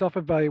 With the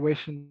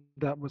self-evaluation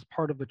that was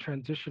part of the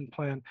transition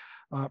plan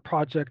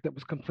project that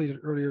was completed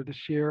earlier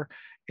this year,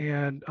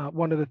 and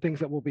one of the things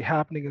that will be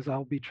happening is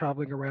I'll be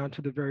traveling around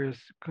to the various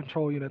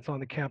control units on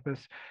the campus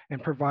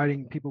and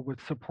providing people with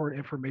support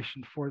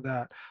information for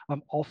that.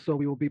 Also,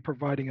 we will be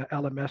providing an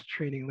LMS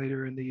training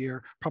later in the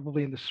year,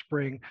 probably in the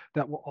spring,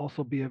 that will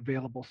also be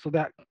available. So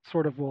that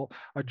sort of will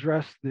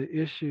address the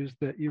issues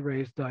that you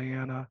raised,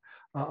 Diana,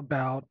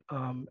 about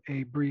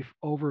a brief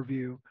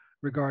overview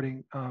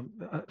regarding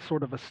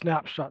sort of a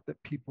snapshot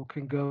that people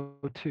can go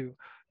to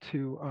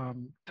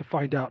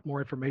find out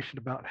more information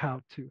about how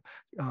to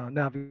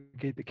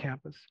navigate the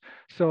campus.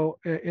 So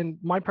in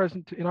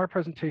our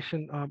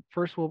presentation,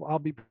 first I'll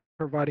be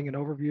providing an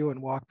overview and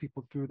walk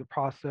people through the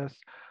process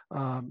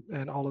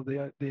and all of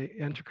the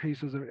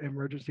intricacies of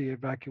emergency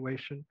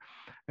evacuation.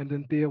 And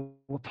then Thea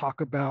will talk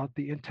about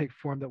the intake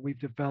form that we've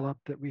developed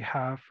that we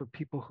have for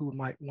people who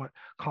might want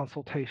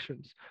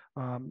consultations.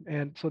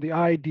 And so the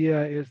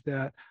idea is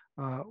that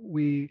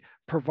we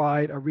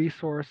provide a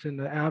resource and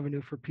the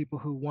avenue for people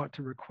who want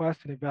to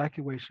request an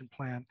evacuation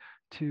plan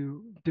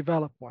to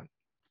develop one.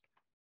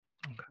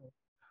 Okay.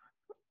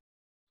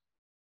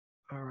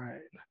 All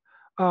right.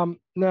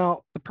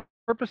 Now, the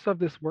purpose of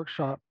this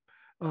workshop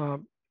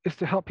is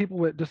to help people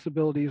with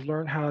disabilities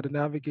learn how to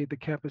navigate the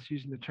campus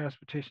using the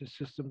transportation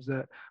systems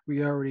that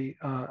we already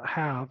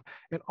have,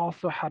 and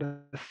also how to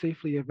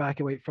safely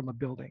evacuate from a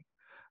building.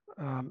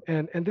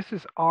 And this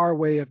is our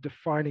way of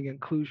defining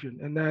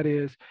inclusion, and that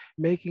is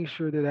making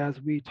sure that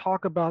as we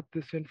talk about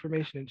this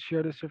information and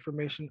share this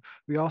information,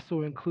 we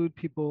also include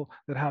people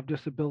that have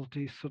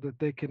disabilities so that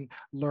they can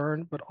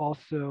learn, but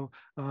also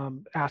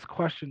ask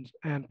questions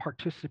and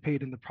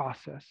participate in the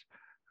process.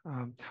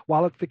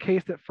 While it's the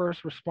case that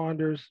first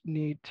responders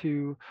need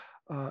to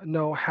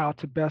know how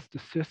to best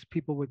assist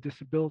people with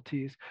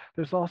disabilities,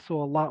 there's also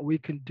a lot we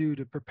can do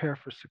to prepare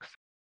for success.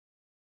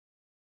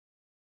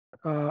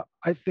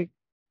 I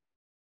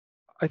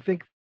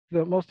think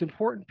the most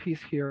important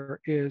piece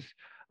here is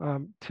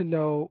to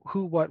know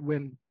who, what,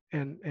 when,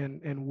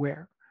 and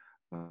where.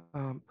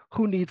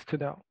 Who needs to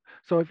know?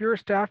 So if you're a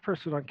staff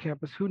person on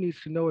campus, who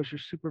needs to know is your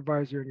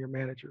supervisor and your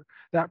manager.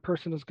 That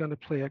person is going to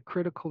play a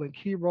critical and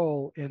key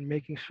role in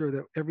making sure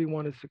that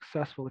everyone is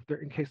successful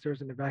in case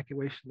there's an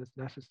evacuation that's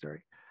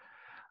necessary.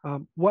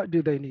 What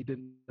do they need to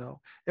know?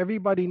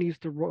 Everybody needs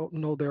to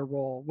know their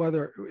role.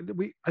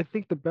 I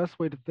think the best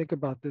way to think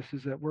about this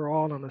is that we're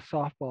all on a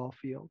softball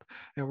field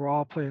and we're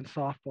all playing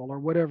softball or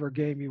whatever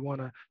game you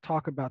want to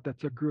talk about.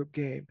 That's a group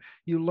game.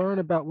 You learn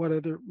about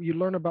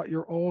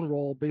your own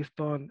role based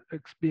on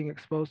being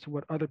exposed to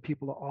what other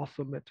people are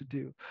also meant to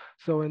do.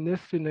 So in this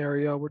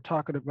scenario, we're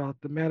talking about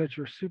the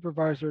manager,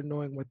 supervisor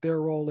knowing what their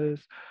role is,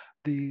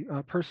 the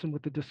person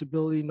with the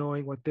disability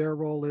knowing what their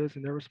role is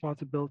and their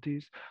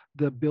responsibilities,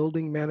 the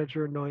building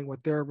manager knowing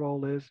what their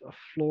role is, a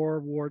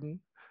floor warden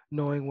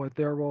knowing what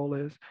their role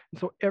is.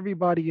 And so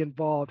everybody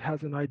involved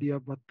has an idea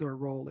of what their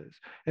role is.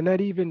 And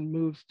that even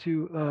moves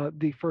to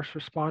the first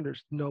responders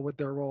know what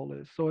their role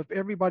is. So if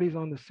everybody's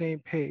on the same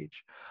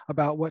page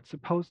about what's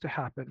supposed to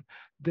happen,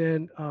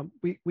 then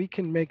we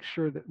can make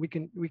sure that we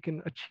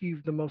can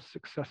achieve the most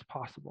success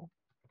possible.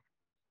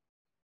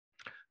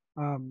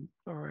 All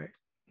right.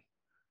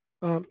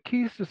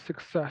 Keys to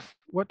success,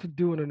 what to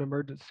do in an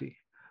emergency.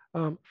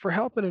 For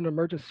help in an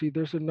emergency,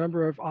 there's a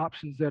number of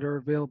options that are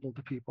available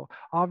to people.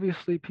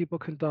 Obviously, people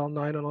can dial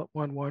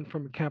 911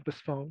 from a campus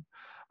phone.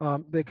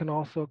 They can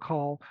also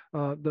call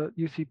the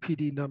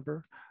UCPD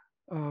number.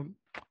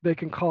 They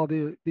can call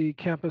the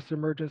campus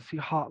emergency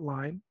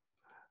hotline.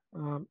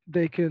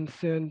 They can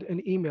send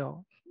an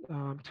email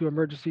to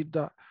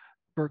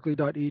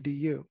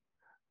emergency.berkeley.edu.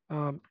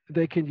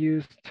 They can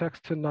use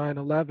text to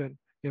 911,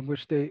 in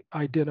which they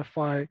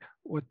identify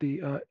what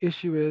the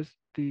issue is,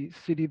 the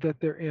city that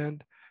they're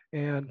in,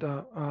 and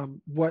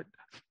what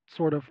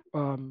sort of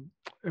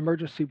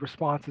emergency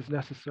response is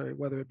necessary,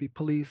 whether it be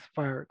police,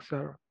 fire,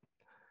 etc.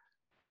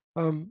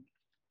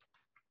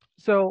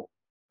 So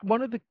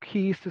one of the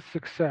keys to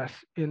success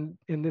in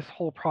this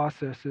whole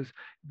process is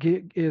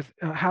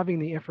having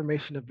the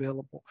information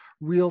available,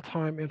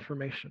 real-time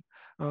information.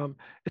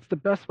 It's the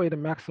best way to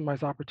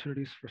maximize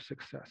opportunities for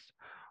success.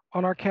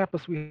 On our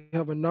campus, we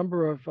have a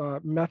number of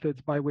methods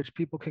by which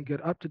people can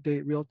get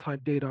up-to-date real-time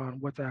data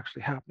on what's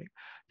actually happening.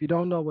 If you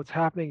don't know what's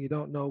happening, you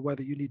don't know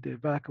whether you need to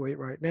evacuate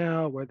right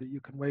now, whether you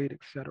can wait, et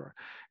cetera.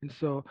 And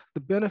so the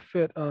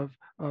benefit of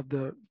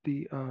the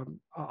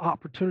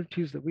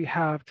opportunities that we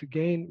have to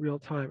gain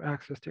real-time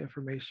access to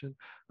information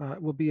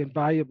will be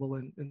invaluable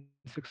in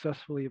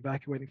successfully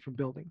evacuating from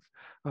buildings.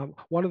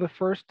 One of the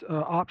first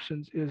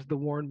options is the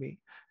Warn Me.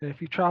 And if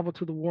you travel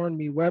to the Warn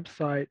Me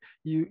website,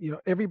 you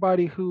know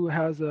everybody who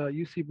has a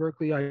UC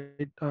Berkeley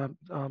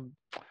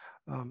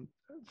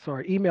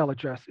email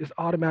address is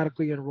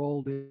automatically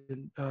enrolled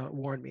in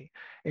WarnMe.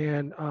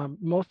 And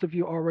most of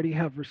you already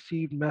have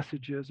received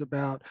messages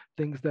about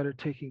things that are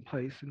taking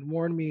place. And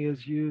WarnMe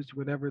is used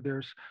whenever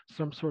there's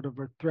some sort of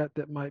a threat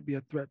that might be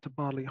a threat to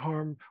bodily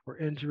harm or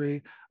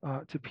injury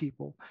to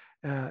people.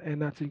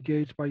 And that's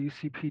engaged by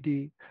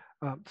UCPD.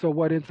 So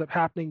what ends up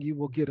happening, you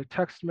will get a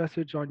text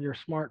message on your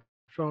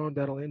smartphone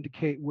that'll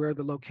indicate where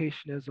the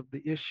location is of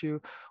the issue,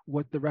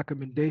 what the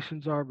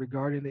recommendations are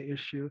regarding the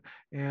issue,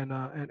 and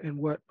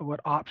what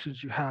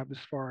options you have as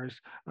far as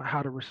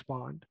how to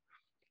respond.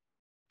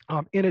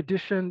 In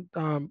addition,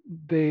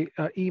 the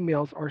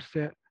emails are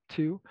sent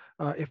to,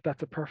 if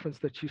that's a preference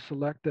that you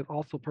select, that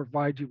also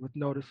provide you with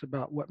notice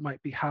about what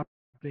might be happening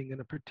in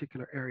a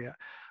particular area.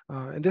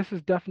 And this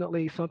is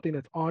definitely something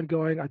that's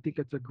ongoing. I think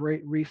it's a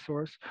great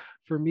resource.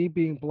 For me,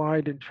 being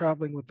blind and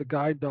traveling with the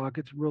guide dog,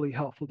 it's really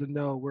helpful to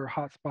know where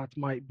hotspots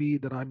might be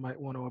that I might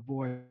want to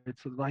avoid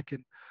so that I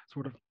can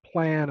sort of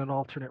plan an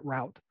alternate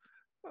route.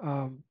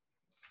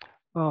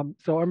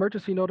 So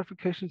emergency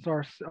notifications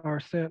are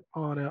sent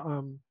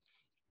on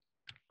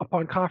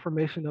upon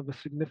confirmation of a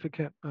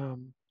significant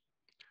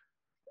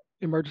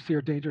emergency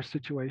or dangerous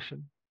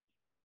situation.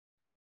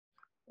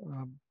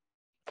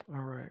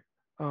 All right.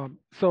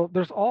 So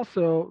there's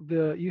also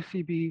the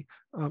UCB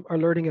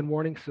alerting and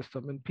warning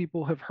system, and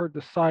people have heard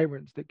the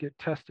sirens that get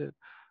tested.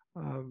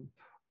 And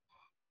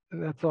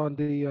that's on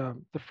the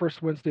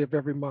first Wednesday of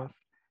every month.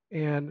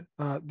 And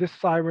this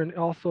siren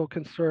also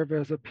can serve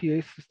as a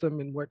PA system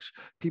in which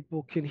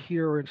people can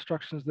hear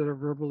instructions that are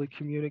verbally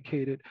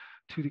communicated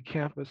to the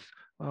campus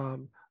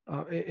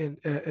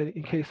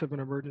in case of an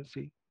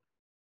emergency.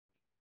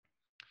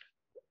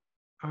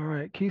 All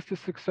right, keys to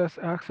success,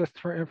 access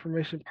for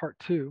information, part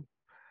 2.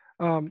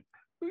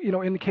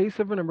 In the case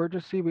of an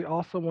emergency, we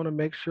also want to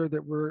make sure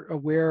that we're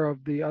aware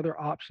of the other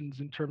options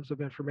in terms of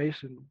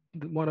information,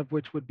 one of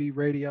which would be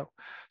radio.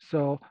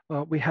 So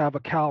we have a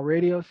Cal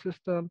radio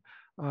system,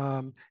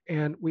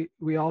 and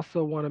we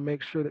also want to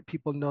make sure that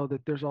people know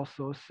that there's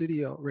also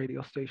CIDIO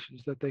radio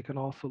stations that they can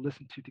also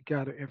listen to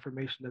gather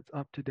information that's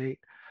up to date.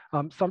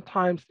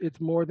 Sometimes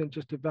it's more than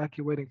just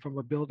evacuating from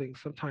a building.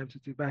 Sometimes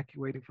it's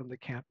evacuating from the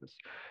campus.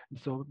 And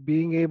so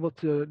being able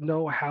to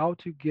know how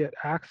to get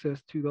access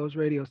to those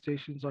radio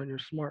stations on your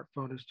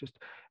smartphone is just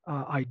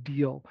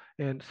ideal,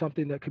 and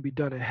something that can be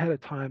done ahead of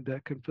time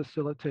that can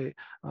facilitate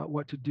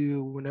what to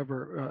do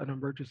whenever an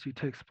emergency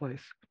takes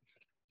place.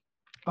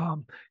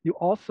 You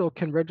also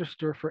can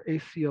register for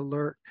AC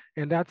Alert,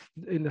 and that's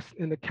in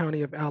the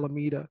county of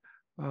Alameda.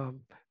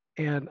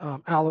 And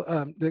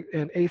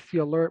AC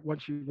Alert,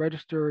 once you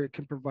register, it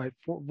can provide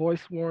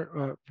voice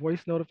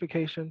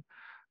notification,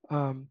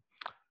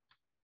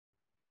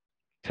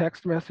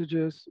 text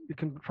messages. It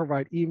can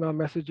provide email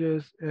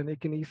messages, and it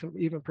can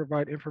even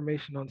provide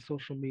information on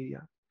social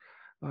media.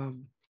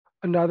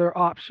 Another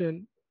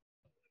option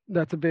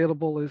that's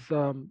available is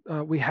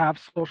we have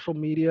social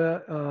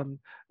media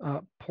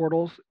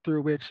portals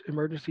through which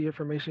emergency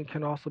information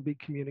can also be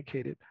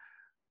communicated.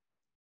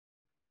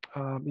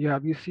 You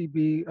have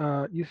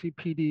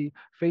UCPD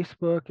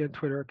Facebook and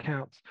Twitter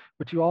accounts,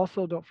 but you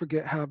also, don't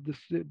forget, have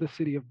the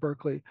City of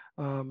Berkeley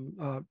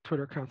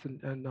Twitter accounts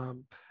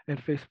and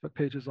Facebook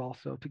pages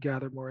also to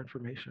gather more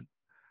information.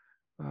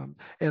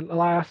 And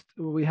last,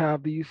 we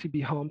have the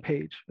UCB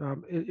homepage.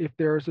 If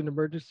there is an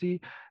emergency,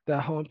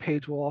 that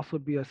homepage will also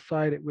be a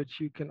site at which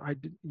you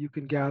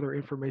can gather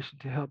information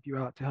to help you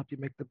out, to help you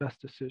make the best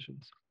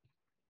decisions.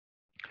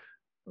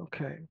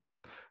 Okay.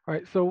 All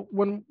right, so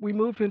when we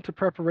move into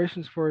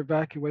preparations for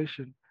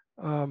evacuation,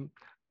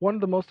 one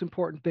of the most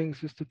important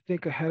things is to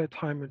think ahead of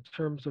time in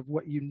terms of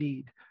what you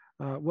need.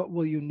 What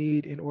will you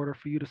need in order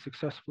for you to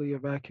successfully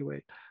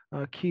evacuate?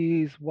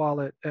 Keys,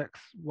 wallet, X,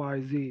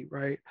 Y, Z,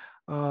 right?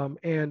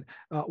 And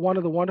one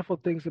of the wonderful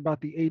things about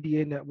the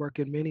ADA network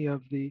and many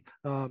of the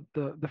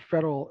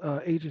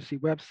federal agency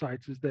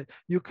websites is that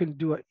you can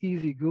do an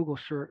easy Google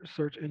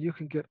search and you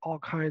can get all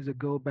kinds of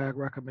go bag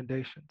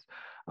recommendations.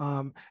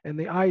 And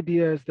the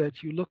idea is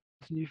that you look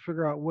and you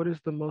figure out what is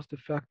the most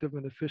effective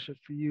and efficient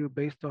for you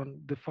based on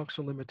the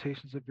functional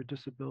limitations of your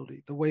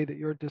disability, the way that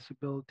your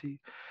disability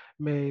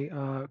may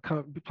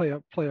play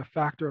a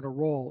factor and a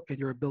role in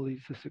your ability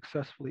to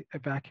successfully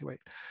evacuate.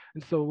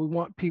 And so we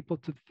want people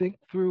to think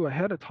through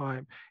ahead of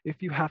time,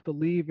 if you have to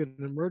leave in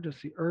an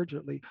emergency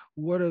urgently,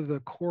 what are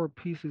the core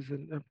pieces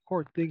and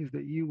core things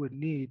that you would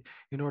need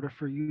in order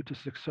for you to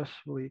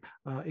successfully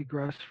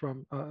egress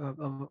from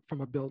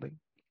a building.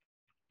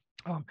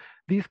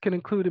 These can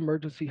include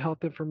emergency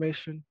health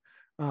information.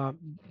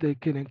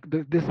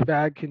 This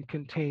bag can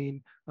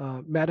contain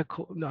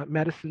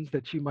medicines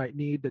that you might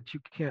need that you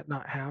can't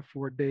not have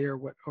for a day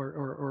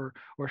or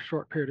a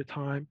short period of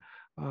time.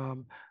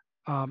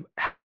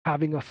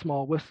 Having a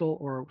small whistle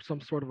or some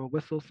sort of a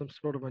whistle, some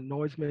sort of a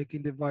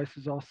noise-making device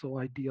is also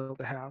ideal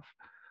to have.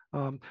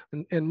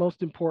 And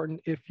most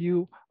important, if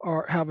you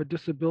have a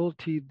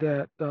disability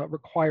that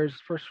requires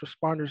first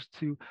responders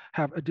to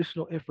have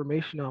additional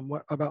information on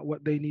about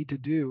what they need to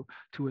do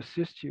to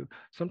assist you,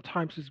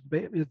 sometimes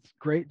it's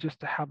great just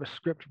to have a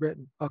script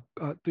written, a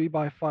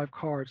 3x5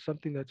 card,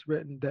 something that's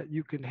written that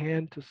you can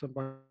hand to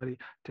somebody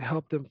to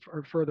help them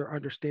further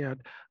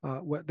understand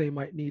what they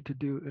might need to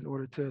do in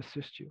order to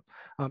assist you.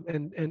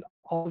 And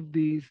all of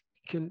these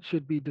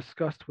should be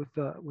discussed with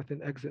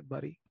an exit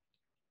buddy.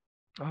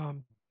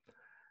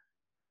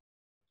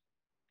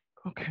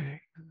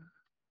 Okay.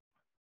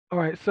 All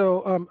right,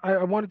 so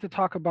I wanted to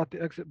talk about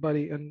the exit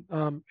buddy,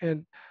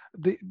 and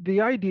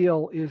the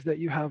ideal is that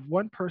you have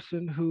one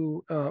person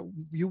who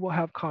you will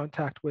have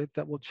contact with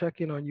that will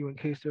check in on you in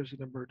case there's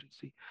an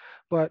emergency.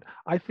 But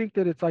I think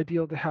that it's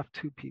ideal to have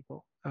two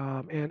people.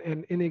 And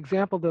in the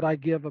example that I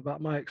give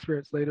about my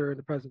experience later in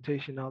the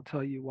presentation, I'll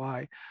tell you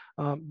why.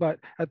 But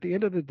at the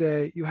end of the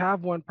day, you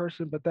have one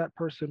person, but that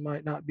person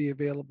might not be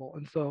available.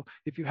 And so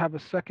if you have a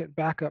second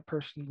backup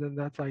person, then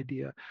that's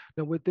ideal.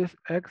 Now with this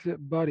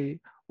exit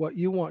buddy, what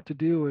you want to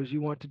do is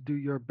you want to do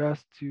your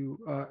best to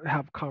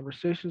have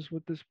conversations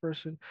with this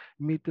person,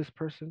 meet this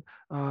person,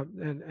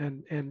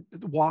 and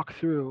walk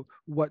through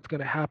what's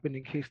going to happen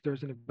in case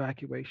there's an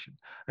evacuation.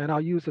 And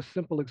I'll use a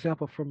simple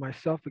example for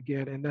myself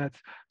again, and that's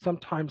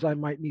sometimes I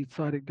might need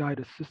sighted guide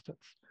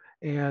assistance.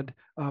 And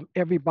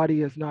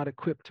everybody is not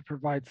equipped to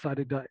provide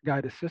sighted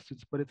guide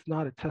assistance, but it's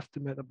not a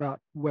testament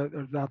about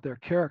their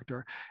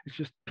character. It's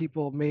just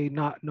people may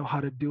not know how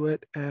to do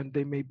it, and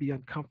they may be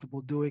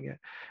uncomfortable doing it.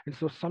 And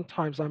so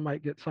sometimes I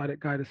might get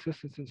sighted guide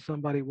assistance, and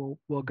somebody will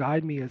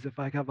guide me as if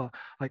I have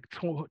like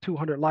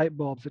 200 light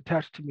bulbs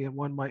attached to me, and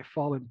one might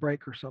fall and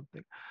break or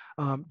something.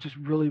 Just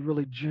really,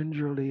 really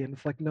gingerly, and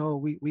it's like, no,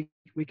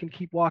 we can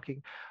keep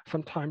walking.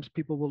 Sometimes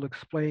people will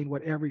explain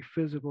what every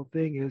physical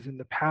thing is in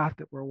the path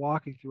that we're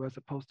walking through, as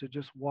opposed to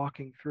just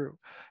walking through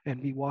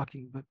and be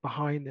walking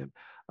behind them.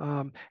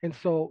 And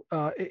so,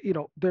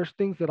 there's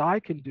things that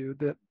I can do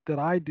that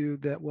I do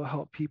that will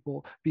help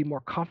people be more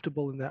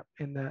comfortable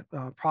in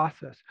that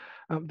process.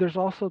 There's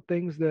also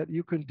things that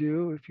you can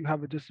do if you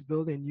have a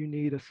disability and you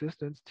need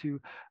assistance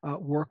to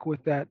work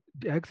with that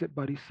exit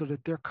buddy so that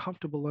they're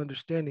comfortable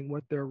understanding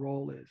what their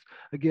role is.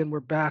 Again,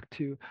 we're back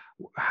to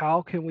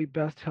how can we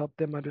best help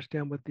them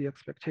understand what the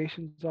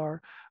expectations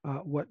are,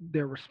 what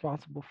they're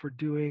responsible for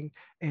doing,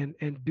 and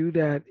do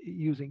that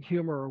using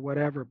humor or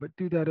whatever, but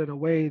do that in a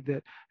way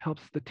that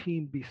helps the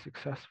team be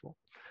successful.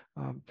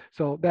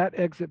 So that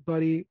exit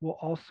buddy will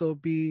also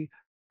be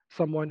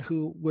someone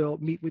who will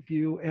meet with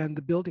you and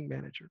the building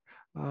manager.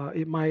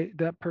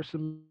 That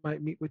person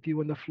might meet with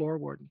you and the floor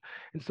warden.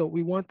 And so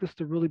we want this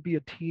to really be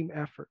a team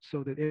effort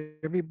so that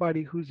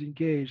everybody who's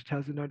engaged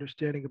has an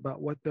understanding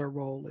about what their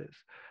role is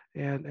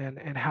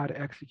and how to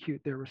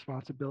execute their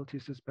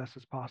responsibilities as best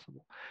as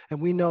possible. And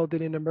we know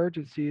that in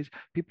emergencies,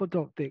 people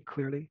don't think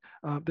clearly.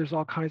 There's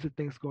all kinds of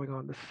things going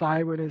on. The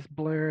siren is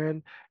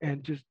blaring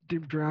and just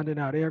drowning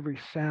out every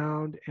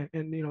sound,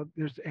 and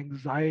there's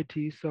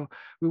anxiety. So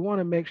we want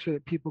to make sure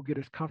that people get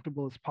as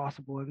comfortable as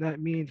possible, and that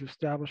means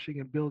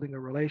establishing and building a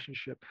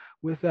relationship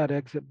with that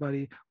exit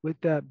buddy, with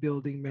that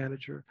building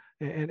manager,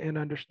 and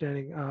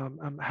understanding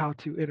how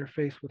to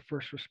interface with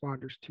first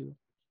responders too.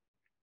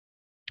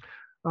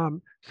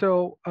 One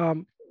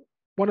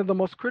of the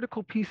most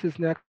critical pieces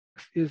next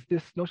is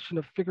this notion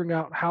of figuring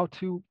out how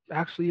to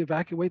actually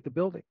evacuate the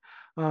building.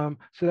 So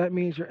that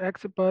means your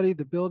exit buddy,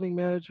 the building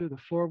manager, the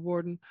floor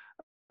warden.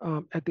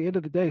 At the end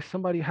of the day,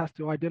 somebody has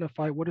to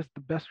identify what is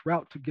the best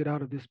route to get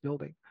out of this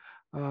building.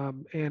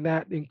 And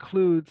that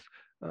includes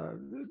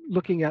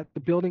looking at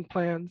the building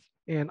plans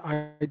and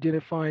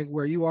identifying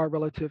where you are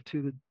relative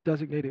to the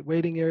designated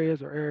waiting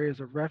areas or areas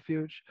of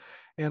refuge,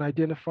 and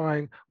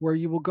identifying where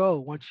you will go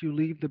once you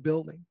leave the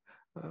building.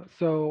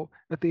 So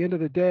at the end of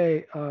the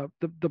day,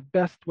 the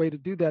best way to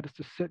do that is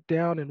to sit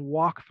down and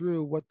walk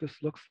through what this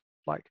looks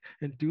like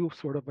and do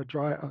sort of a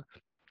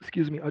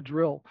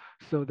drill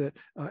so that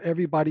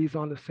everybody's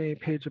on the same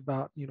page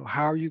about,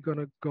 how are you going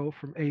to go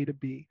from A to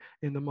B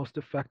in the most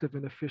effective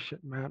and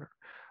efficient manner.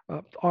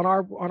 On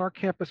our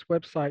campus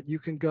website, you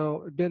can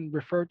go, Ben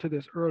referred to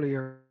this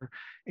earlier,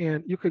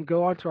 and you can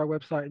go onto our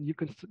website and you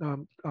can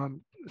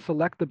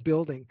select the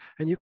building,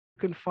 and you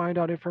can find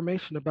out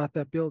information about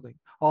that building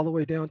all the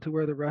way down to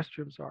where the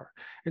restrooms are.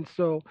 And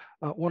so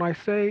when I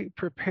say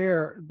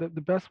prepare, the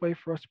best way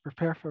for us to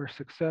prepare for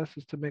success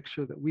is to make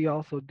sure that we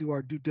also do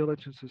our due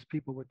diligence as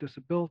people with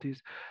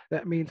disabilities.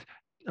 That means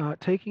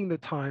taking the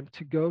time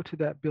to go to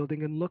that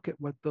building and look at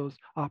what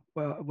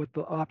what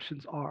the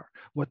options are,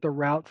 what the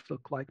routes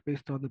look like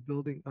based on the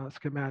building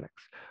schematics.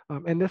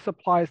 And this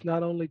applies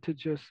not only to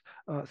just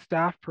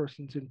staff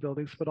persons in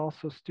buildings, but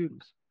also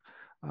students.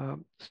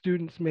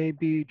 Students may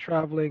be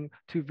traveling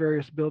to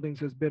various buildings,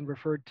 has been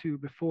referred to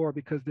before,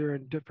 because they're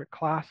in different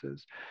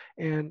classes.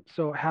 And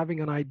so having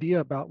an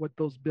idea about what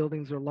those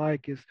buildings are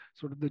like is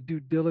sort of the due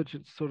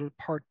diligence sort of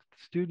part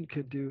the student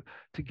can do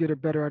to get a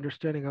better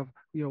understanding of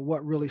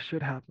what really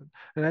should happen.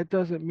 And that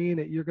doesn't mean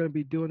that you're going to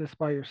be doing this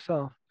by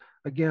yourself.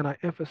 again, I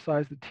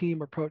emphasize the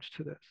team approach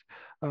to this.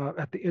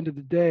 At the end of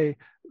the day,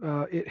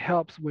 it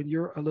helps when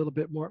you're a little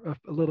bit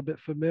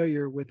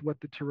familiar with what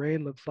the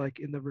terrain looks like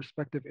in the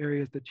respective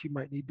areas that you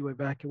might need to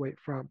evacuate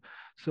from,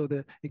 so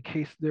that in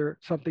case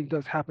something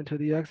does happen to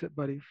the exit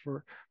buddy,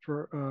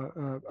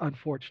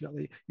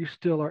 unfortunately, you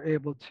still are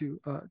able to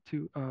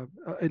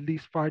at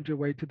least find your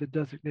way to the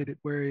designated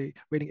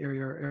waiting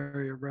area or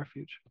area of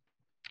refuge.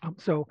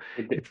 So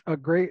it's a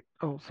great.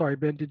 Oh, sorry,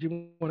 Ben. Did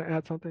you want to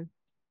add something?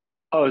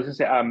 Oh, I was going to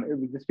say, it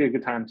would just be a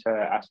good time to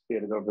ask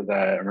Thea to go over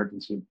the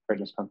emergency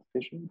prejudice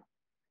consultation.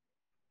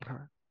 All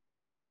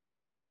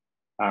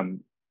right.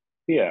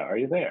 Thea, are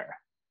you there?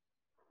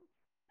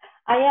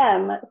 I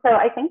am. So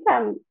I think,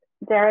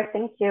 Derek,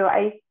 thank you.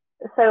 As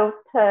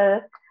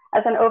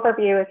an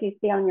overview, if you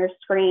see on your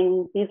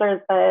screen, these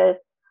are the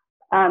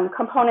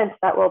components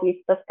that will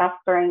be discussed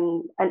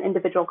during an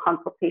individual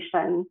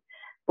consultation,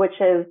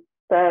 which is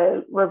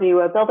the review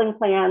of building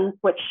plans,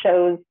 which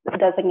shows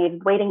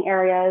designated waiting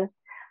areas.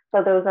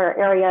 So those are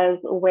areas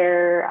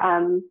where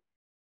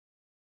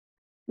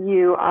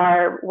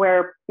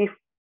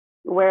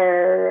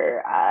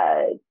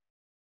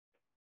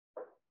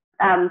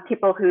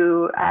people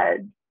who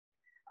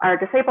are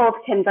disabled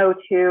can go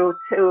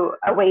to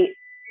await.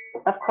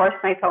 Of course,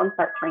 my phone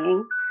starts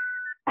ringing.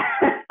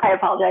 I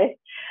apologize.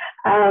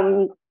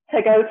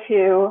 To go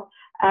to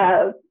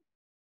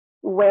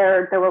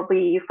where there will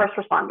be first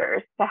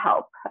responders to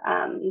help,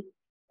 and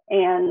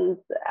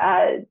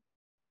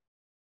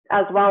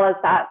as well as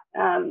that,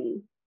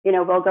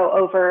 we'll go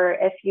over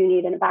if you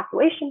need an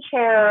evacuation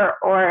chair,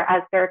 or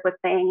as Derek was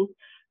saying,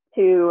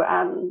 to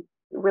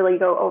really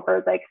go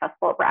over the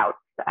accessible routes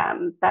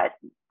that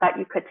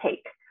you could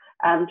take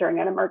during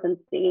an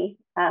emergency,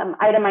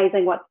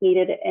 itemizing what's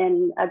needed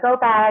in a go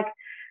bag,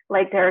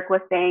 like Derek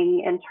was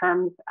saying, in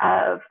terms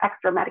of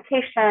extra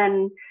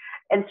medication,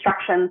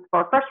 instructions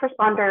for first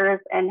responders,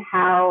 and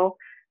how,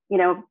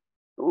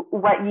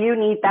 what you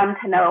need them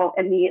to know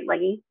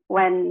immediately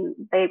when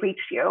they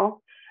reach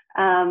you.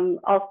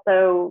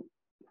 Also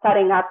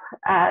setting up,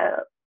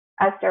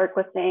 as Derek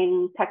was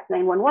saying, text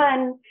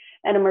 911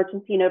 and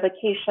emergency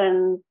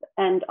notifications,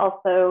 and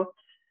also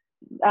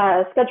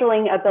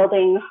scheduling a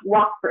building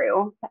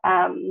walkthrough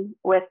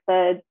with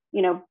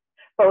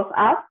both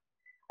us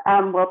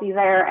will be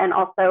there, and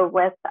also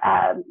with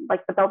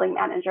like the building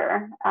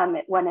manager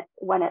when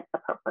it's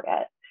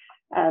appropriate.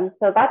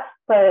 So that's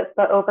the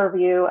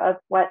overview of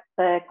what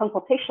the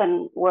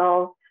consultation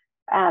will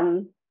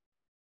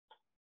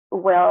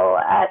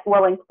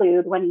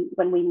include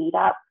when we meet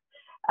up.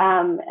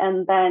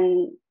 And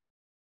then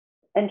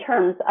in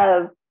terms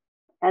of,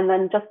 and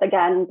then just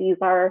again, these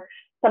are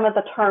some of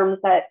the terms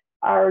that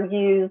are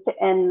used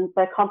in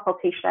the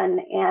consultation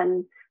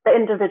and the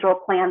individual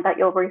plan that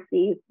you'll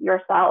receive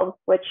yourselves,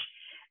 which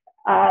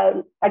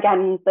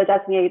again, the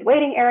designated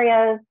waiting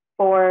areas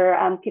for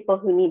people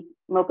who need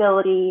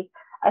mobility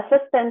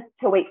assistance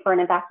to wait for an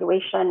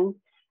evacuation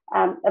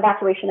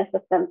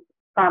assistance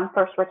from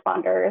first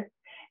responders.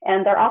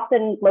 And they're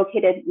often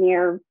located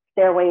near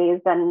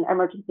stairways and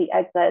emergency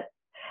exits.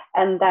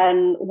 And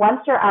then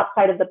once you're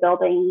outside of the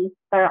building,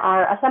 there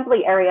are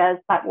assembly areas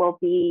that will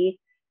be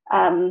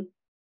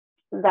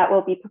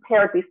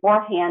prepared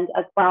beforehand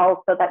as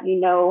well, so that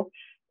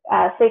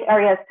safe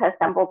areas to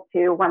assemble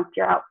to once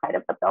you're outside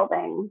of the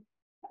building.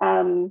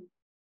 And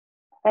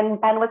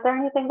Ben, was there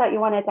anything that you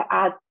wanted to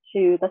add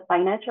to the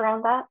signage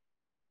around that?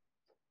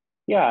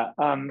 Yeah,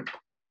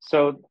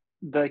 so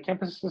the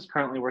campus is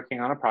currently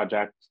working on a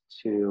project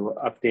to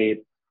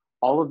update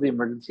all of the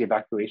emergency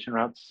evacuation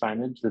routes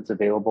signage that's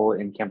available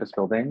in campus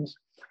buildings.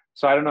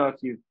 So I don't know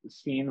if you've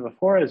seen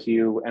before, as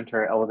you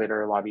enter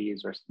elevator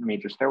lobbies or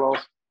major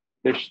stairwells,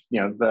 there's,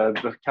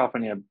 the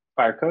California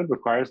Fire Code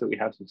requires that we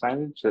have some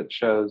signage that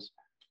shows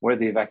where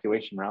the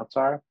evacuation routes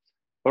are.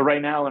 But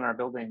right now in our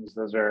buildings,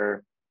 those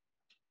are,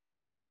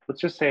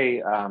 let's just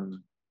say,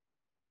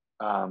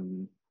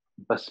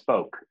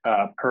 bespoke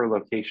per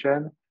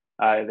location.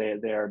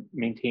 They're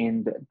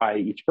maintained by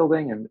each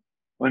building, and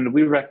when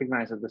we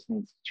recognize that this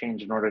needs to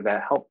change in order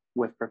to help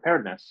with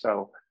preparedness.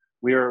 So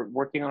we are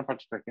working on a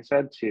project, like I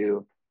said,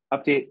 to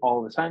update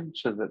all the signage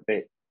so that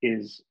it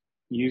is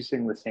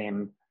using the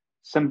same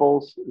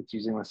symbols, it's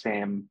using the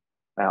same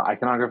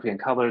iconography and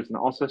colors, and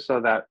also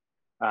so that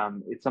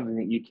it's something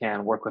that you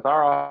can work with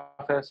our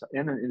office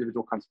in an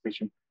individual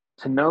consultation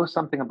to know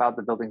something about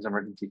the building's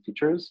emergency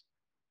features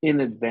in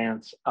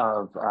advance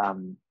of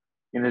an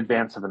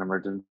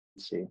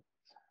emergency.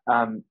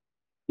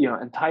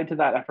 And tied to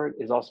that effort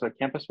is also a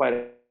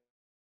campus-wide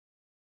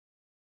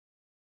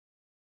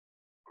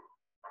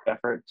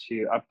effort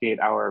to update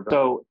our.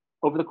 So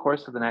over the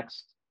course of the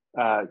next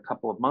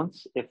couple of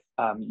months, if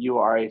you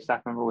are a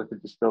staff member with a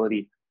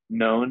disability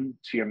known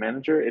to your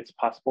manager, it's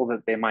possible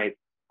that they might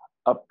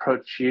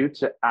approach you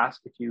to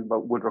ask if you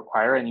would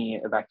require any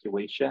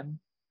evacuation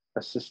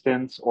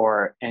assistance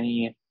or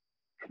any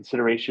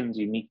considerations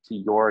unique to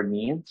your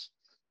needs.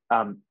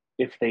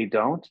 If they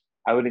don't,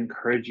 I would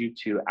encourage you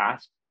to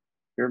ask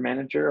your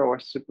manager or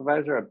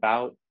supervisor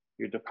about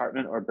your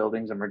department or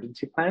building's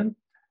emergency plan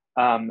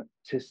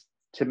to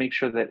to make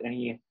sure that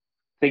anything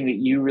that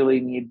you really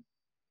need,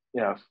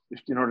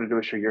 in order to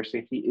assure your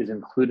safety is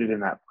included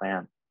in that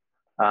plan.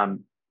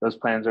 Those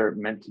plans are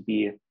meant to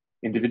be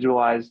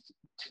individualized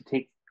to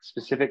take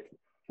specific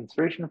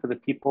consideration for the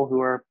people who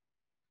are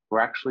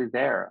actually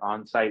there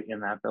on site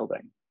in that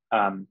building.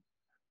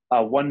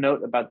 One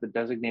note about the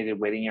designated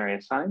waiting area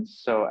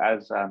signs. So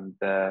as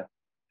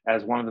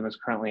one of them is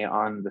currently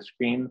on the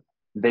screen,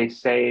 they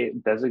say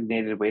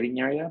designated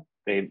waiting area.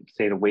 They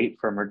say to wait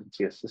for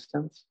emergency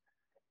assistance.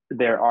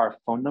 There are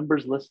phone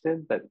numbers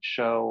listed that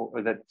show,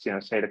 or that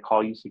say to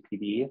call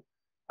UCPD.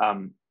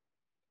 And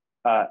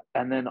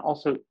then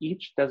also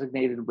each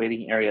designated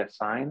waiting area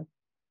sign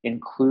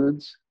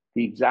includes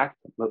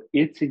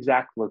its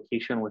exact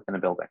location within a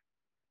building.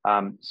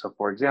 So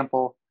for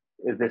example,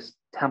 this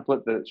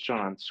template that's shown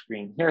on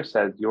screen here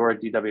says your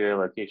DWA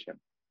location.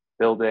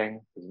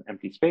 Building, there's an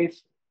empty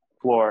space.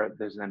 Floor,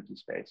 there's an empty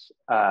space.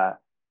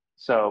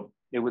 So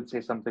it would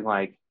say something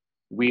like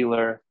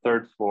Wheeler,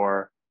 3rd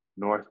floor,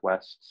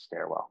 northwest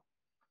stairwell.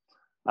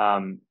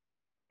 That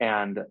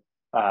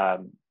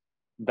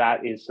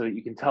is so that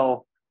you can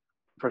tell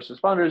first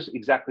responders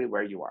exactly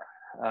where you are.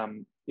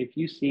 If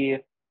you see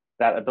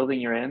that a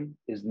building you're in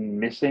is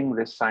missing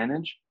this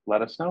signage,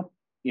 let us know.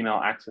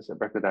 Email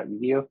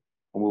access@berkeley.edu, and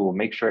we will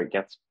make sure it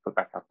gets put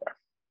back out there.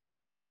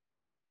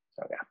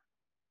 So yeah.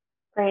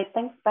 Great,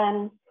 thanks,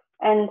 Ben.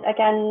 And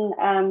again,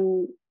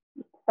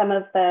 some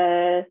of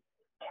the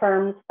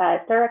terms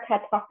that Derek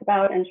had talked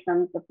about in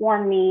terms of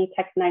warn me,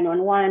 text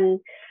 911,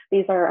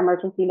 these are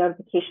emergency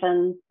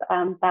notifications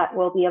that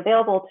will be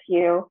available to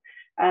you.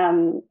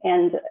 And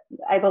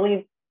I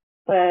believe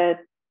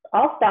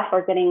all staff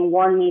are getting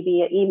warn me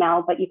via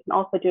email, but you can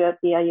also do it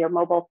via your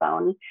mobile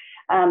phone.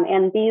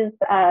 And this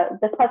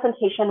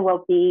presentation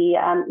will be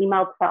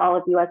emailed to all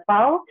of you as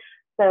well.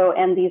 So,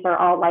 and these are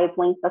all live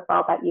links as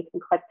well that you can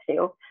click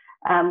to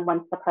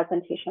once the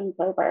presentation's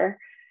over.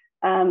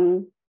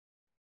 And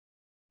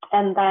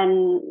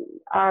then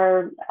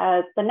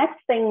the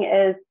next thing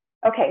is,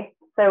 okay,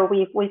 so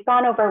we've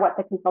gone over what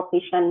the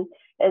consultation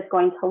is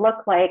going to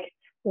look like.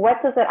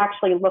 What does it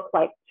actually look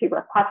like to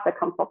request a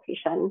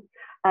consultation?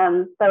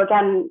 So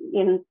again,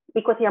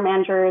 speak with your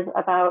managers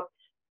about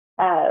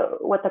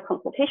what the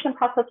consultation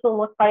process will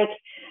look like,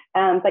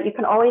 but you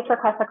can always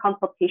request a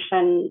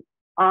consultation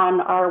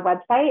on our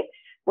website,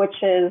 which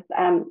is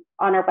on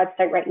our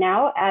website right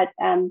now at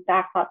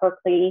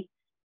dac.berkeley.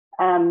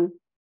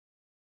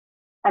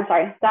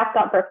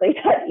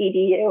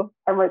 dac.berkeley.edu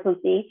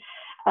emergency.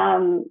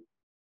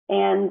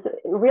 And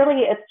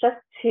really, it's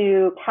just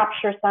to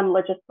capture some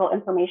logistical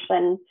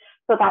information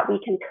so that we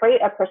can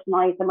create a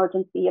personalized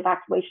emergency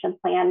evacuation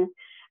plan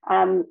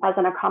as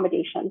an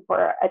accommodation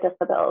for a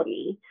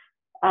disability.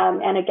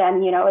 And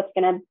again, it's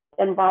going to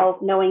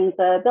involve knowing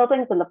the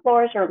buildings and the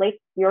floors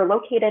you're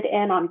located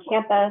in on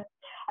campus,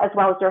 as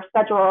well as your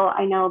schedule.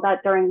 I know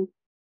that during,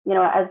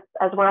 as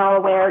we're all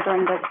aware,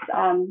 during this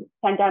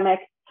pandemic,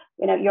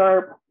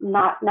 you're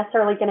not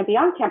necessarily going to be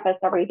on campus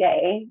every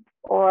day,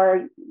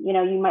 or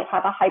you might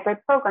have a hybrid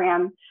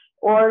program,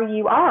 or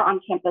you are on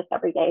campus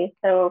every day.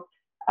 So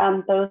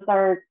those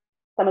are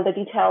some of the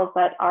details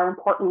that are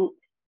important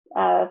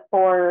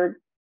for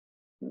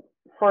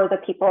the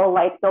people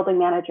like building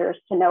managers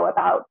to know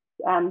about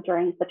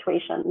during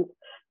situations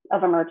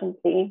of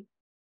emergency.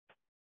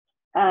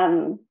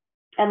 And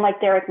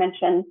like Derek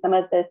mentioned, some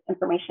of this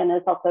information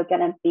is also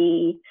going to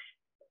be,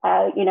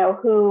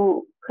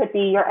 who could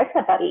be your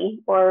exit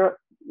buddy, or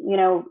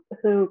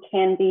who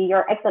can be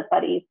your exit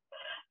buddies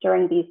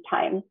during these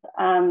times,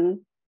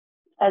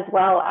 as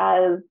well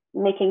as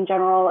making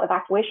general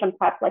evacuation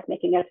prep, like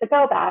making a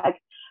to-go bag,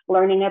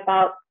 learning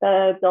about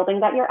the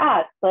building that you're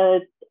at,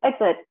 the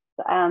exits,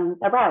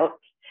 the route,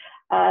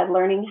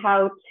 learning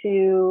how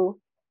to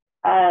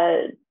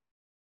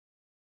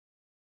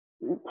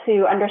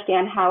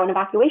understand how an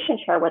evacuation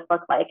chair would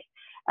look like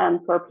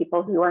for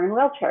people who are in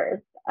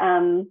wheelchairs,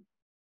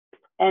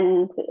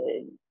 and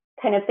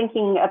kind of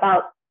thinking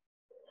about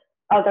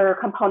other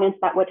components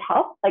that would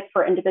help, like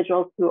for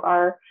individuals who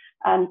are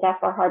deaf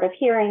or hard of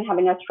hearing,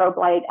 having a strobe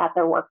light at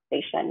their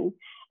workstation,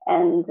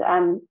 and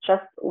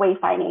just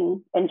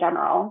wayfinding in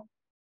general.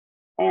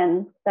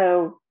 And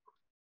so,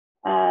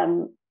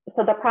 so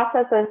the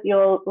process is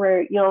you'll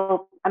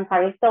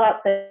fill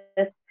out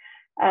this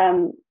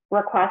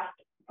request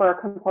for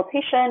a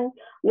consultation.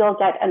 You'll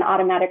get an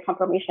automatic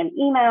confirmation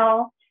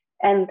email,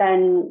 and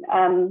then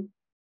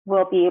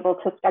we'll be able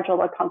to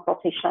schedule a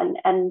consultation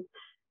and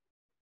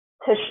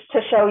to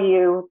show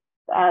you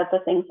the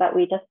things that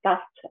we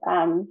discussed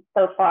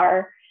so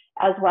far,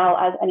 as well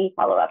as any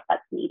follow-up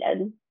that's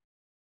needed.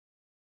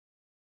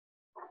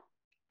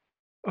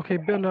 Okay,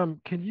 Ben,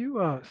 can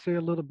you say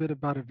a little bit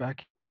about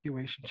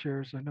evacuation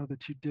chairs? I know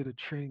that you did a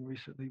training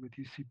recently with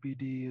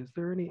UCPD. Is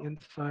there any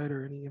insight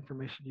or any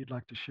information you'd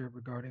like to share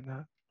regarding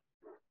that?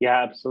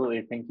 Yeah,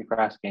 absolutely. Thank you for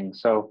asking.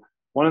 So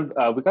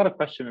we got a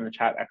question in the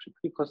chat actually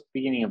pretty close to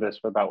the beginning of this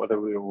about whether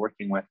we were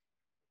working with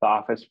the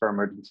Office for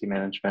Emergency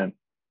Management.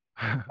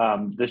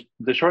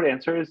 The short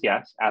answer is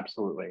yes,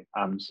 absolutely.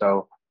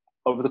 So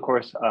over the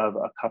course of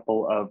a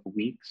couple of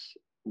weeks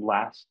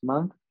last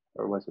month,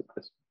 or was it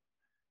this?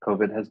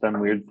 COVID has done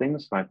weird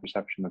things, my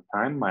perception of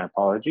time, my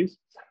apologies.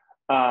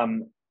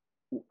 Um,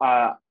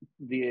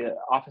 the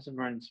Office of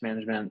Emergency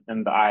Management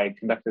and I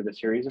conducted a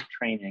series of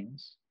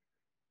trainings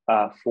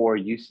for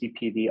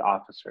UCPD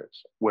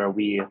officers, where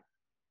we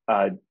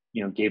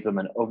gave them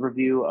an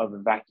overview of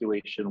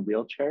evacuation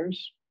wheelchairs.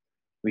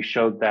 We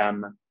showed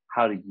them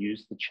how to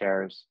use the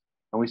chairs,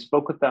 and we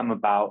spoke with them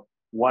about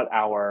what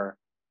our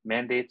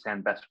mandates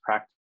and best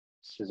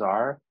practices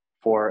are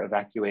for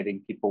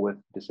evacuating people with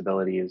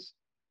disabilities,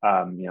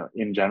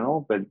 in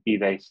general, but be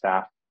they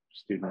staff,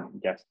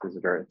 student, guest,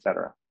 visitor,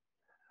 etc.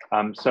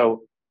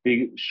 So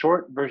the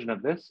short version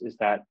of this is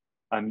that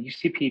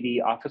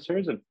UCPD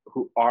officers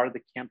who are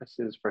the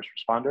campus's first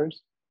responders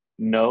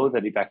know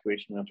that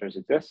evacuation wheelchairs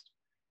exist.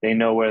 They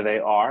know where they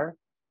are,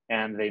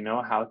 and they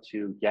know how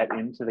to get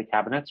into the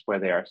cabinets where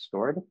they are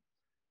stored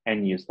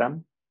and use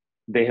them.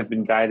 They have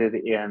been guided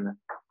in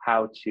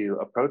how to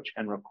approach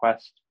and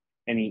request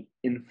any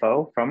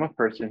info from a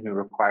person who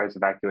requires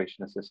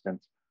evacuation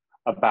assistance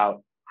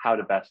about how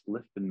to best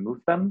lift and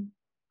move them,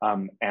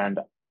 and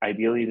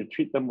ideally to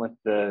treat them with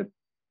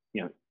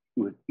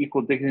with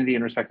equal dignity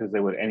and respect as they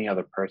would any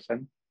other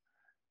person.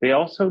 They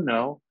also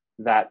know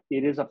that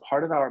it is a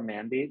part of our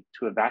mandate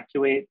to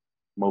evacuate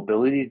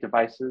mobility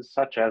devices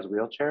such as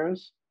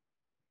wheelchairs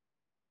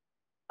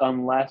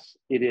unless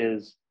it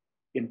is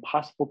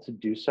impossible to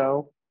do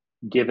so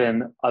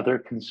given other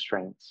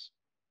constraints.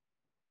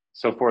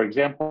 So for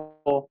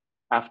example,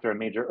 after a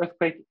major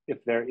earthquake,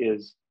 if there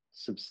is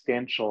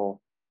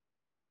substantial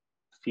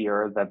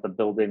fear that the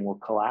building will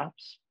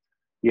collapse,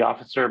 the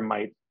officer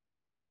might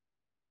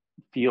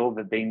feel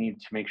that they need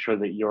to make sure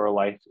that your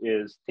life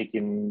is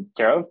taken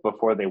care of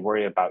before they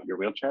worry about your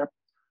wheelchair.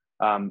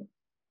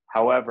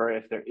 However,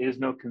 if there is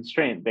no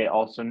constraint, they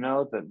also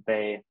know that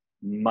they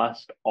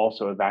must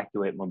also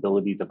evacuate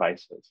mobility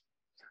devices.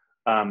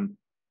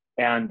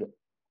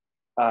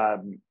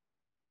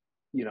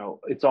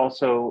 It's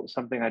also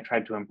something I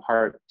tried to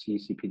impart to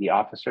UCPD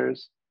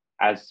officers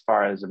as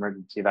far as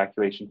emergency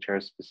evacuation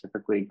chairs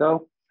specifically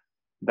go,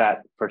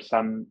 that for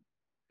some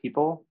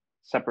people,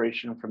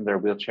 separation from their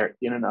wheelchair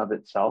in and of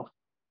itself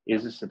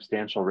is a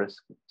substantial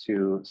risk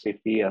to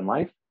safety and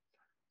life,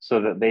 so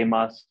that they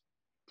must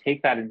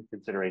take that into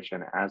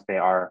consideration as they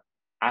are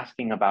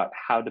asking about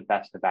how to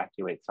best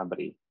evacuate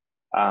somebody.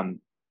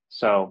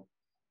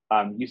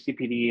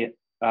 UCPD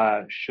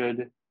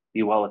should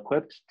be well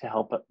equipped to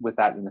help with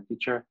that in the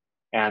future.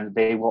 And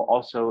they will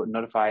also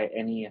notify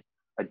any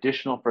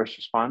additional first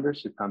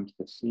responders who come to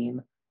the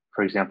scene,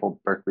 for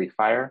example, Berkeley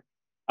Fire,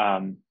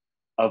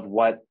 of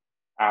what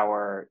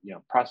our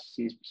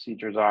processes,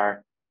 procedures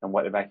are, and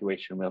what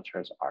evacuation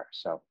wheelchairs are.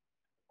 So,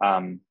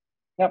 I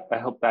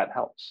hope that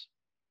helps.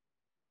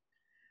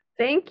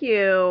 Thank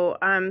you,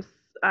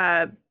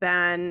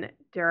 Ben,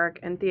 Derek,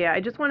 and Thea. I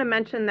just want to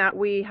mention that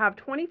we have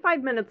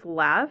 25 minutes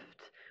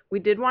left. We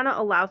did want to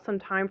allow some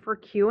time for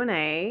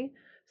Q&A.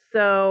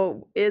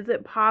 So is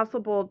it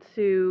possible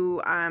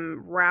to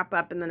wrap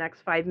up in the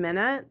next 5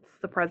 minutes,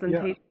 the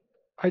presentation?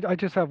 Yeah. I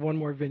just have one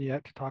more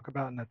vignette to talk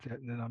about, and that's it,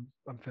 and then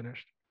I'm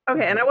finished.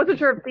 Okay, and I wasn't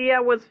sure if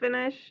Thea was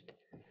finished.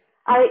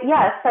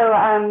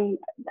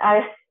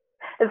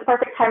 It's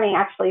perfect timing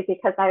actually,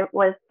 because I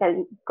was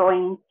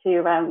going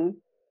to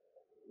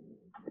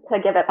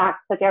give it back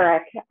to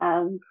Derek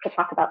to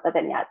talk about the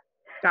vignette.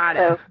 Got it.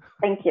 So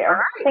thank you.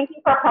 Right. Thank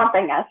you for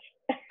prompting us.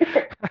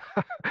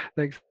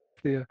 Thanks,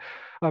 Thea.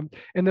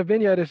 And the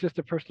vignette is just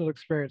a personal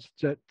experience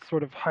that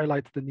sort of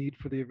highlights the need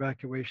for the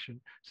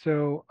evacuation.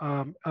 So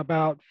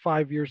about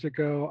 5 years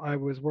ago, I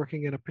was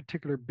working in a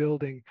particular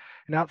building,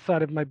 and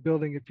outside of my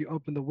building, if you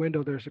open the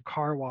window, there's a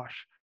car wash.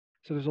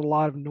 So there's a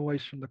lot of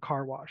noise from the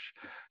car wash.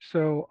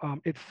 So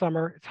it's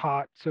summer, it's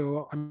hot.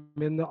 So I'm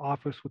in the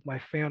office with my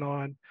fan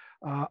on.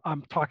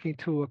 I'm talking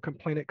to a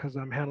complainant because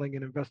I'm handling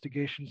an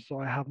investigation. So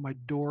I have my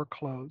door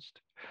closed.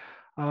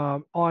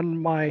 On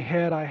my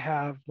head, I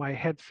have my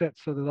headset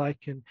so that I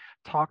can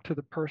talk to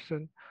the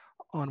person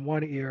on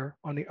one ear.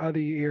 On the other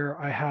ear,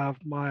 I have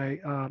my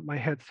my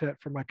headset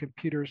for my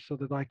computer so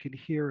that I can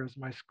hear as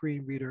my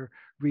screen reader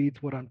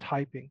reads what I'm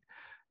typing.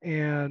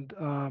 And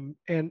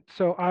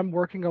so I'm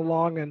working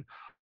along, and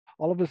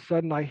all of a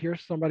sudden I hear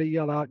somebody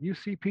yell out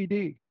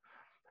UCPD,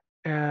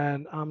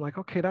 and I'm like,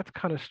 okay, that's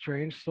kind of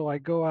strange. So I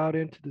go out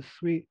into the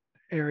suite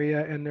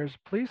area, and there's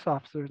a police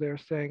officer there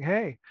saying,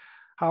 hey,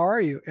 how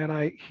are you? And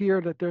I hear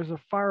that there's a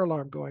fire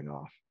alarm going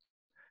off,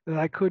 and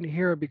I couldn't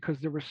hear it because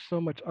there was so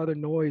much other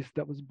noise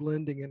that was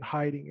blending and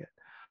hiding it.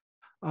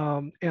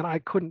 And I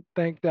couldn't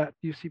thank that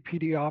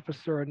UCPD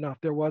officer enough.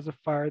 There was a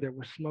fire, there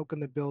was smoke in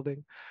the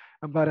building.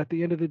 But at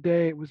the end of the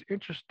day, it was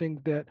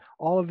interesting that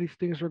all of these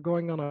things were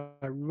going on.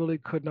 I really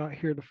could not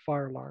hear the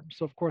fire alarm.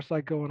 So of course I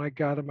go and I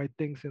gather my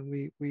things, and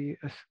we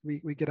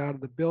get out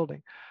of the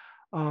building.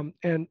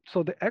 And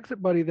so the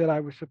exit buddy that I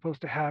was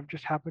supposed to have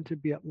just happened to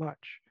be at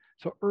lunch.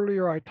 So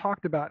earlier I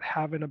talked about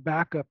having a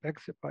backup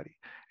exit buddy.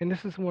 And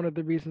this is one of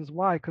the reasons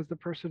why, because the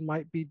person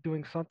might be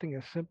doing something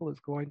as simple as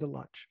going to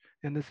lunch.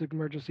 And this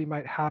emergency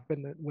might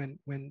happen when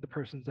the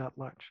person's at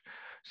lunch.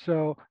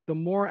 So the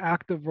more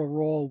active a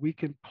role we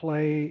can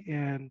play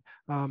in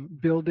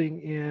building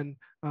in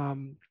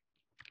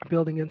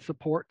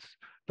supports,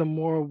 the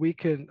more we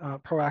can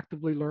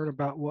proactively learn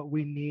about what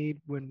we need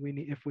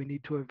if we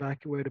need to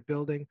evacuate a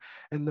building,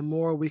 and the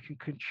more we can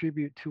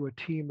contribute to a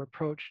team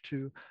approach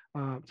to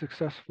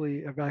successfully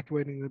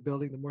evacuating the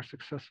building, the more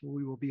successful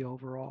we will be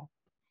overall.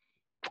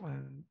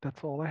 And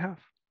that's all I have.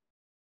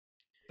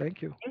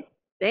 Thank you.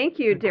 Thank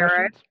you, Any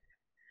Derek. questions?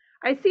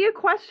 I see a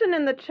question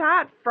in the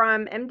chat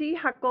from MD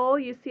Heckle,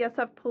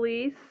 UCSF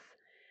Police.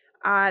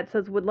 It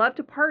says, would love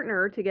to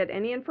partner to get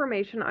any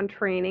information on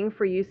training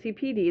for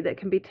UCPD that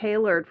can be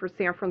tailored for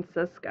San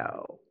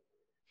Francisco.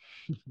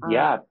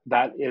 Yeah,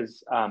 that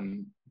is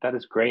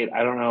great.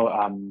 I don't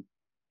know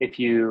if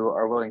you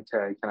are willing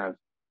to kind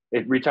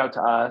of reach out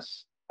to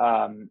us.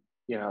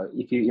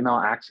 If you email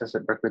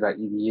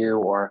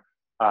access@berkeley.edu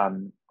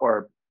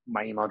or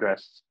my email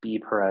address is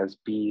bperez,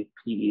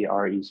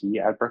 BPEREZ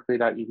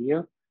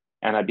 @berkeley.edu,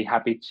 and I'd be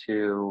happy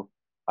to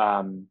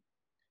go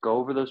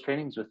over those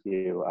trainings with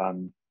you.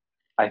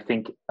 I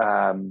think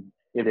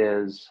it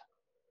is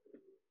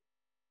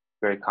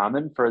very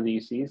common for the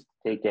UCs to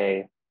take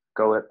a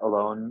go it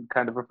alone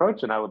kind of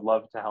approach, and I would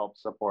love to help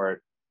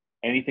support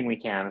anything we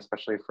can,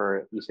 especially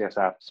for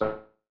UCSF, so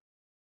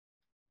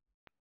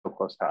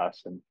close to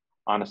us, and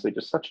honestly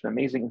just such an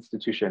amazing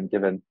institution.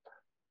 Given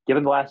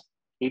the last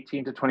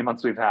 18 to 20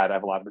 months we've had, I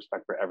have a lot of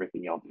respect for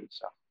everything y'all do.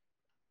 So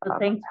well,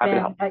 thanks,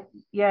 Ben. I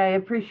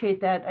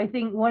appreciate that. I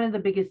think one of the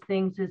biggest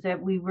things is that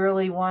we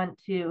really want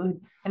to,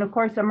 and of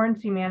course,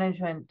 emergency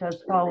management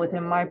does fall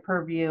within my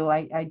purview.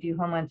 I do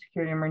Homeland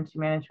Security Emergency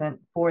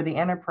Management for the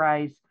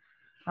enterprise.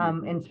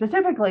 And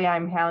specifically,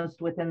 I'm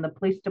housed within the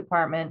police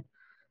department,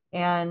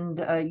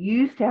 and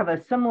used to have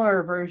a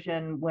similar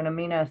version when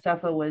Amina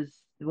Asefa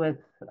was with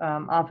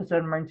Office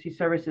of Emergency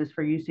Services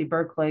for UC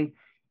Berkeley,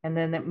 and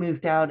then it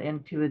moved out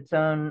into its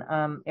own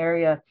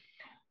area.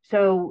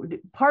 So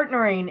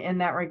partnering in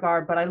that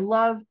regard, but I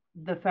love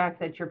the fact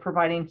that you're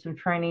providing some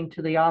training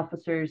to the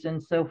officers and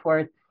so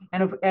forth.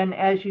 And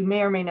as you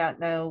may or may not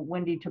know,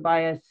 Wendy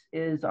Tobias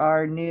is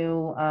our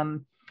new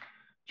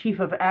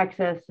Chief of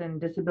Access and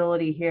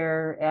Disability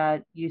here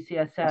at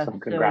UCSF. Awesome.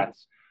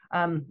 Congrats.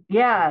 So,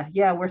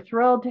 yeah, we're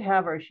thrilled to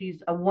have her.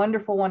 She's a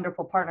wonderful,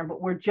 wonderful partner,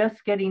 but we're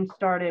just getting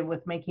started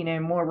with making a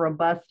more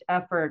robust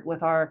effort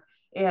with our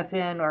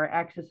AFN, or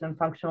Access and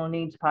Functional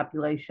Needs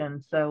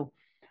population. So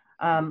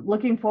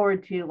looking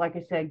forward to, like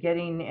I said,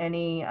 getting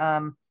any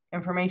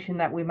information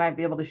that we might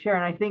be able to share.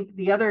 And I think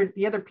the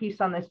other piece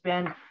on this,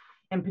 Ben,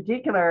 in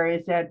particular,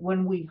 is that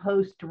when we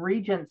host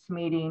regents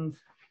meetings,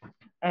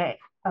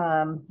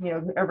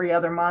 every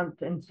other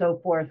month and so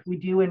forth, we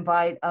do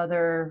invite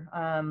other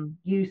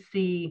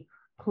UC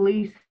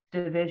police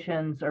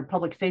divisions or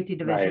public safety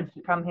divisions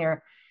to come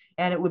here.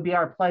 And it would be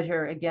our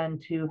pleasure, again,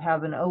 to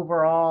have an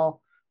overall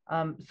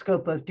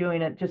scope of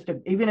doing it,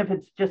 even if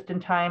it's just in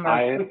time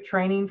or quick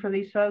training for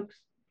these folks.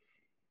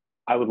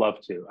 I would love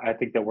to. I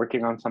think that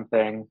working on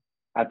something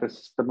at the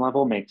system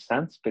level makes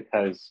sense,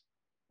 because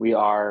we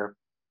are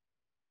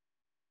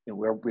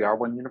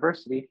one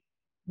university.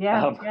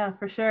 Yeah,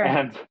 for sure.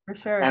 And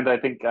I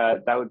think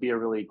that would be a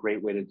really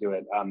great way to do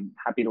it.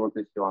 Happy to work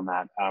with you on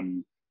that.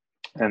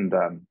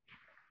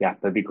 Yeah,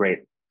 that'd be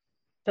great.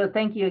 So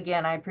thank you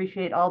again. I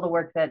appreciate all the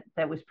work that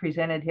was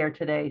presented here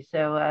today.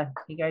 So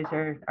you guys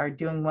are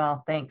doing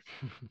well. Thanks.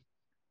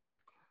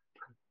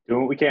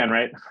 Doing what we can,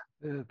 right?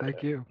 Yeah,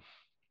 thank you.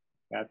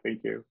 Yeah,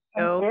 thank you.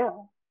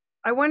 So,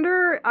 I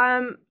wonder,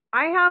 I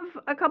have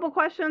a couple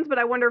questions, but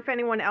I wonder if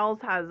anyone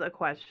else has a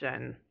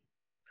question.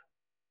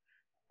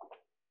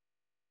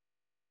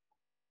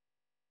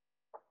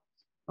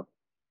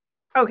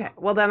 Okay,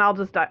 well then I'll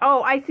just,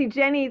 oh, I see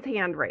Jenny's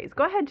hand raised.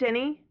 Go ahead,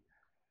 Jenny.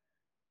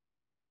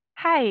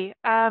 Hi.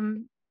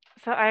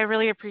 So I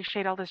really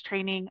appreciate all this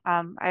training.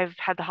 I've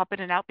had to hop in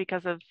and out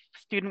because of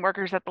student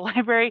workers at the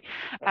library,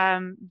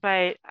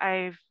 but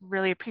I've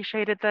really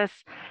appreciated this.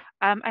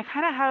 I'm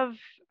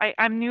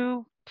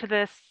new to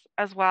this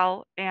as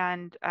well,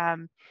 and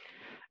one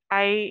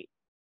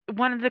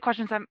of the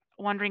questions I'm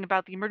wondering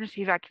about the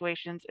emergency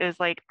evacuations is,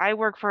 like, I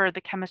work for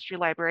the chemistry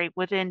library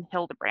within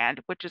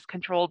Hildebrand, which is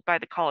controlled by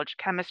the college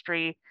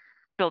chemistry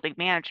building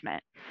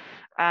management,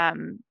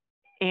 and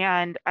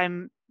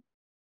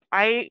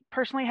I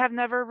personally have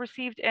never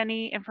received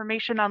any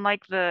information on,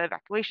 like, the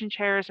evacuation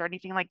chairs or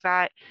anything like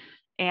that.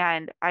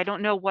 And I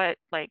don't know what,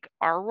 like,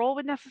 our role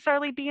would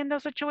necessarily be in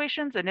those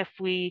situations. And if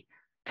we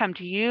come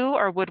to you,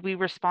 or would we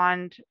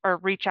respond or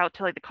reach out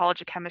to, like, the College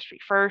of Chemistry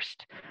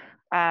first?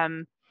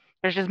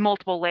 There's just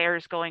multiple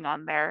layers going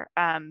on there.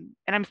 And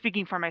I'm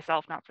speaking for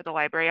myself, not for the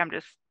library. I'm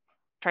just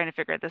trying to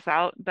figure this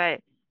out.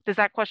 But does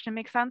that question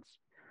make sense?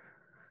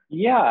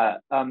 Yeah.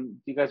 Do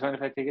you guys mind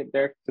if I take it,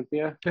 Derek,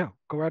 Sophia? Yeah,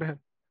 go right ahead.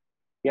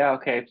 Yeah,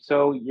 okay.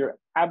 So you're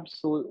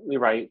absolutely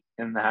right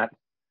in that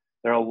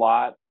there are a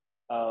lot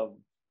of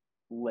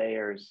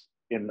layers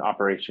in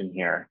operation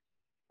here.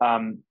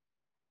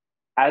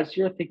 As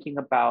you're thinking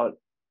about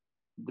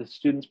the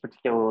students,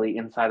 particularly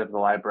inside of the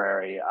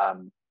library,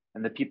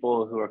 and the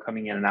people who are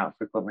coming in and out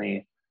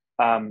frequently,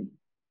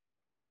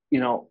 you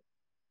know,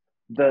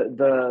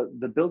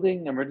 the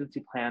building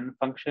emergency plan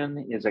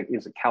function is a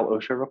Cal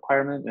OSHA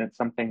requirement, and it's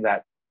something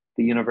that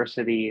the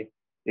university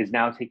is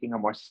now taking a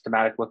more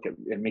systematic look at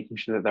and making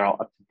sure that they're all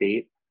up to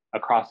date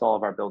across all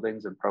of our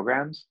buildings and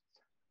programs.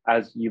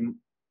 As you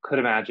could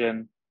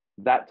imagine,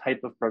 that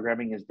type of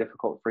programming is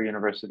difficult for a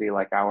university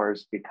like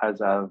ours because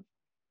of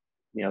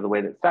the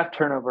way that staff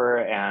turnover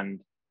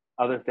and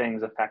other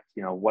things affect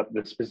what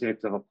the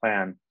specifics of a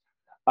plan.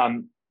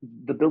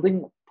 The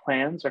building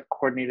plans are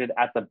coordinated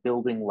at the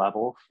building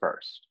level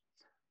first.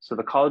 So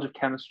the College of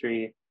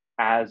Chemistry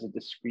as a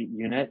discrete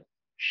unit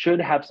should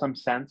have some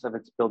sense of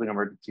its building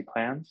emergency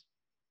plans.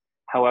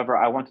 However,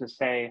 I want to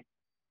say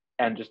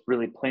and just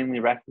really plainly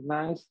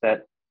recognize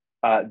that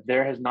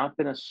there has not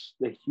been a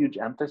huge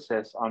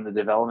emphasis on the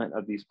development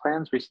of these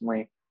plans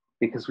recently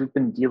because we've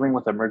been dealing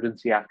with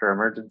emergency after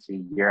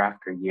emergency year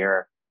after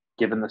year,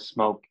 given the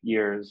smoke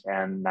years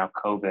and now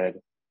COVID.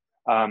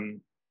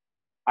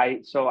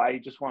 So I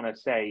just want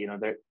to say,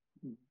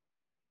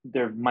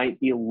 there might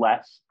be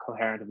less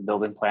coherent of a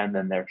building plan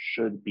than there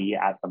should be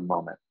at the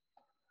moment.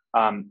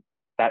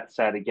 That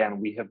said, again,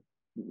 we have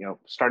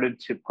started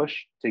to push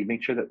to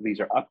make sure that these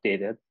are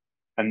updated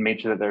and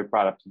made sure that they're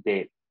brought up to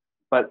date.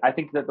 But I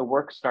think that the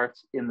work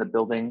starts in the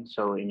building.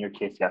 So in your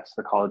case, yes,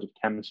 the College of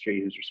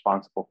Chemistry who's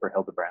responsible for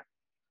Hildebrand.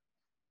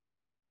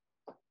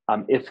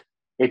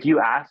 If you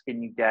ask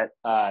and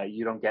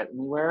you don't get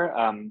anywhere,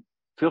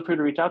 feel free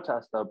to reach out to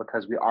us though,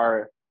 because we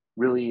are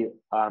really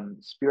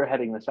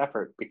spearheading this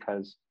effort,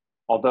 because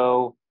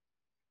although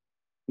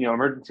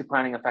emergency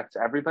planning affects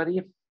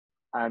everybody,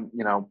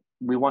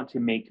 we want to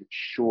make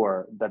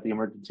sure that the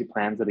emergency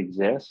plans that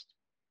exist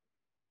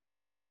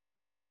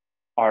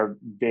are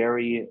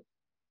very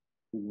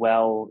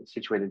well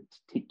situated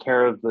to take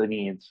care of the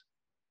needs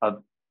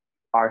of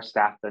our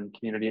staff and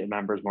community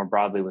members more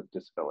broadly with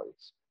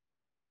disabilities.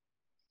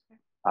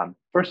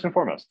 First and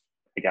foremost,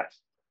 I guess.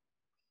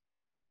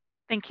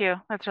 Thank you.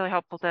 That's really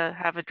helpful to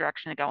have a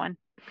direction to go in.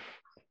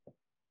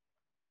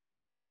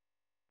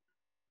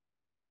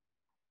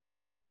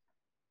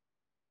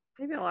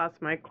 Maybe I'll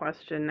ask my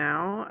question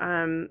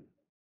now.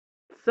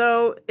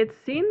 So it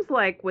seems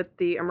like with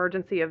the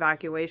emergency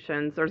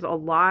evacuations, there's a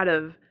lot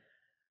of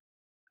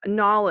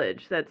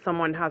knowledge that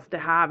someone has to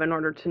have in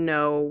order to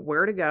know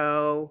where to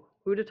go,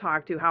 who to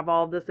talk to, have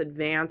all this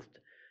advanced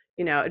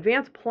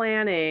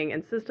planning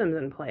and systems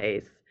in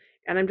place.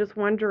 And I'm just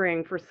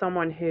wondering, for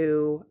someone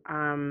who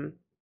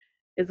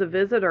is a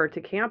visitor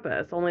to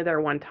campus, only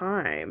there one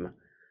time,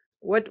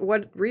 what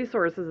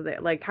resources are they,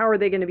 like, how are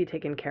they going to be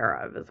taken care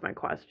of is my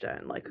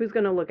question. Like, who's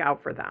going to look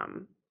out for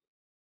them?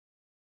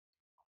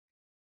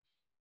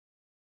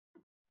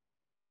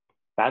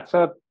 That's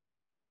a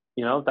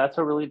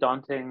really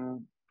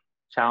daunting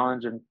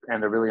challenge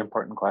and a really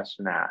important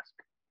question to ask.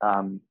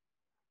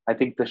 I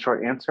think the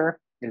short answer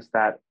is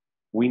that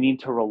we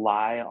need to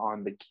rely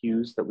on the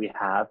cues that we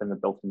have in the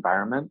built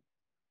environment,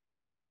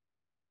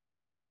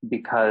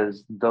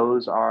 because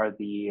those are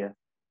the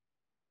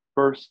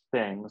first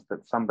things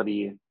that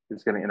somebody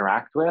is going to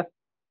interact with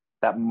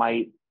that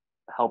might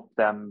help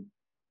them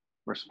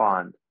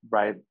respond,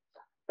 right?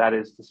 That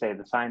is to say,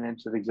 the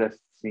signage that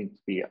exists needs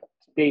to be up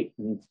to date,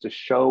 needs to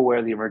show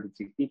where the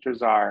emergency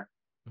features are.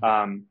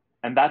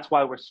 And that's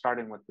why we're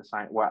starting with the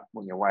sign. Why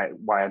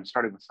I'm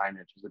starting with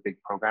signage is a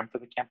big program for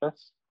the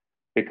campus,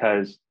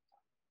 because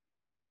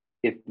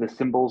if the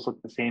symbols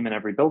look the same in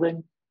every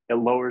building, it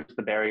lowers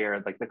the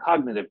barrier, like the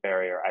cognitive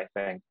barrier, I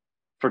think,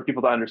 for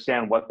people to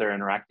understand what they're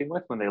interacting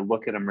with when they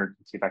look at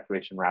emergency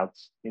evacuation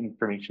routes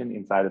information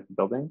inside of the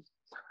buildings.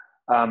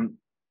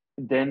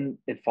 Then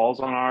it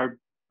falls on our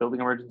building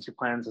emergency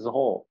plans as a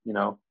whole.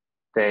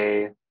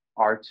 They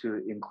are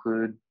to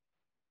include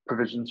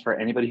provisions for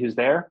anybody who's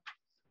there,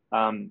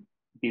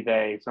 be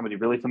they somebody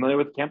really familiar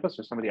with the campus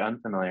or somebody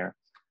unfamiliar.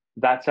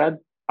 That said,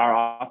 our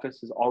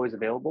office is always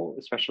available,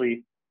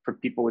 especially for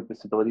people with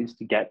disabilities,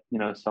 to get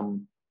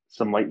some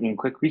lightning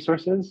quick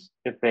resources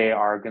if they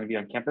are going to be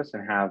on campus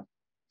and have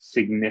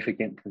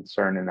significant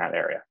concern in that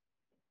area.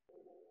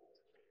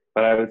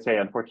 But I would say,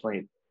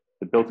 unfortunately,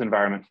 the built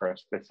environment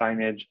first, the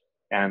signage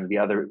and the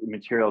other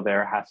material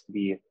there has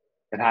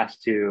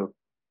to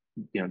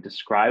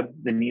describe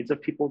the needs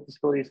of people with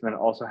disabilities, and then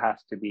it also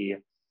has to be,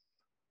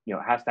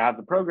 has to have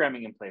the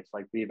programming in place,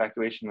 like the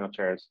evacuation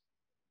wheelchairs,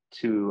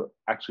 to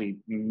actually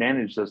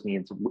manage those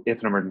needs if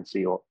an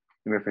emergency, or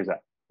let me rephrase that,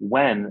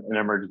 when an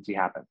emergency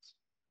happens.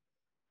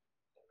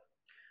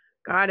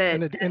 Got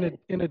it.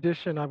 In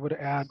addition, I would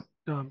add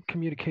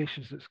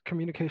communication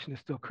is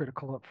still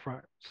critical up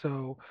front.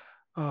 So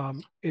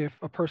if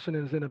a person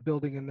is in a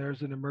building and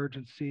there's an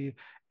emergency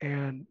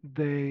and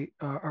they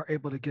are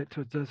able to get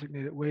to a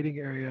designated waiting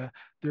area,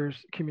 there's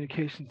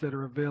communications that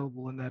are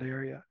available in that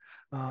area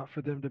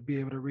for them to be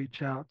able to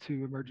reach out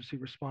to emergency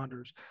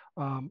responders.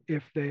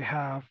 If they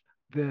have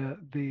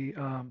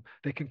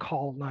they can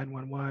call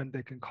 911,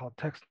 they can call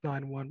text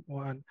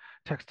 911,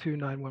 text to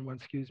 911,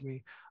 excuse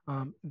me.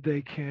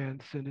 They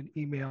can send an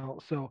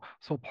email. So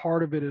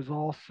part of it is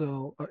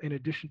also, in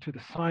addition to the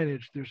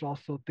signage, there's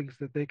also things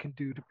that they can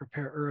do to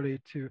prepare early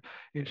to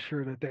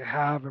ensure that they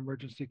have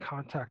emergency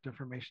contact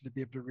information to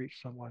be able to reach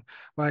someone.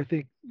 But I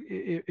think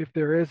if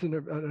there is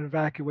an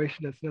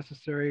evacuation that's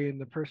necessary and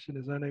the person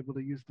is unable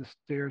to use the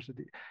stairs,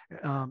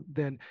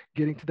 then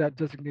getting to that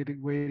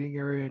designated waiting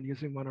area and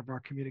using one of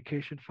our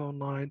communication phone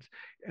lines,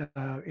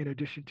 in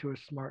addition to a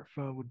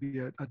smartphone, would be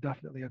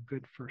definitely a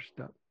good first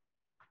step.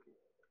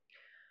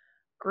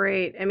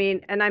 Great. I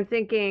mean, and I'm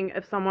thinking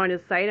if someone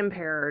is sight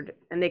impaired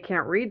and they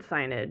can't read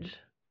signage,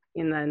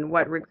 and then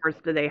what recourse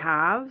do they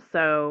have?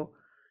 So,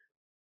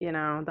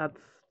 that's.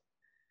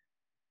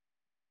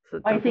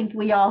 I think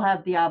we all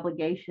have the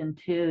obligation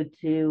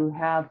to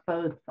have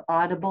both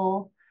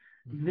audible,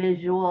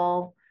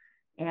 visual,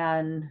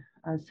 and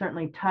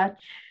certainly touch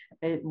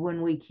it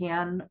when we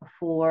can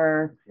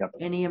for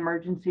any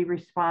emergency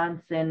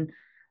response. And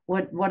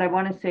what I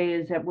want to say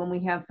is that when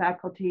we have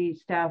faculty,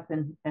 staff,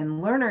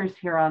 and learners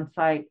here on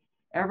site,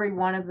 every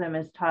one of them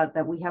is taught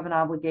that we have an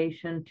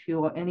obligation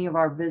to any of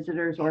our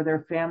visitors or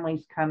their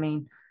families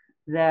coming,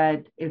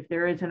 that if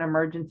there is an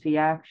emergency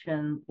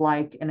action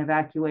like an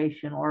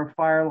evacuation or a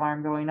fire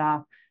alarm going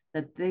off,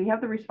 that they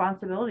have the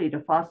responsibility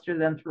to foster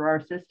them through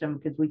our system,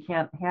 because we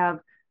can't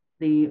have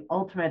the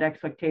ultimate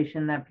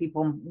expectation that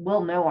people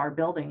will know our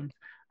buildings.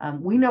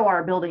 We know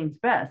our buildings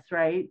best,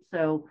 right?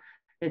 So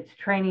it's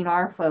training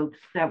our folks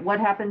that what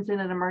happens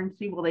in an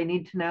emergency, well, they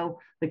need to know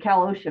the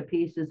Cal OSHA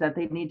piece is that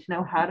they need to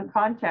know how to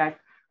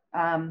contact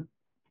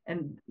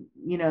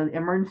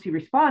emergency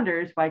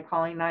responders by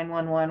calling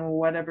 911 or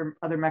whatever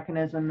other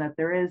mechanism that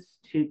there is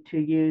to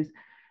use.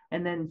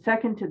 And then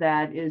second to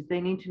that is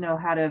they need to know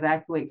how to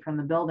evacuate from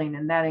the building.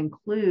 And that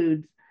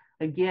includes,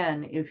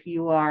 again, if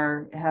you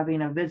are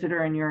having a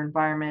visitor in your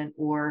environment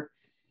or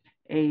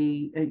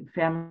a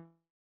family,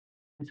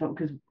 so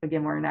because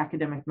again, we're an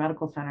academic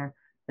medical center,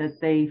 that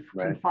they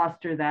can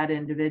foster that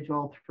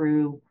individual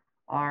through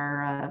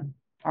our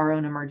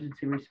own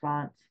emergency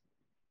response.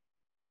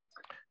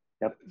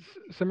 Yep.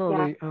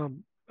 Similarly,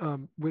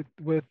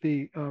 with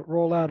the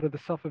rollout of the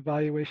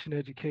self-evaluation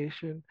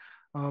education,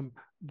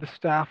 the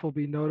staff will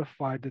be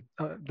notified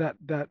that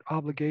that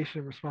obligation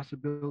and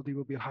responsibility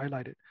will be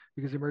highlighted,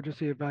 because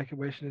emergency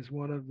evacuation is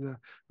one of the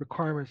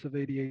requirements of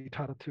ADA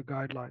Title II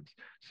guidelines.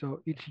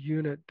 So each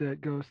unit that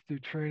goes through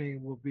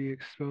training will be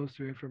exposed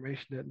to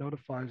information that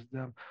notifies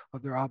them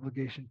of their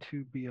obligation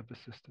to be of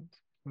assistance.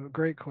 Well,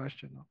 great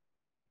question, though.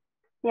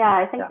 Yeah,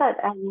 I think that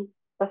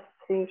just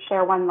to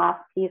share one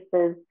last piece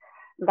is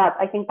that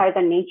I think by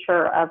the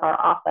nature of our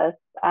office,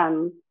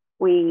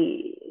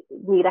 we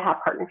need to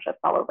have partnerships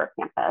all over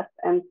campus.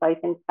 And so I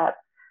think that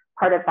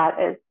part of that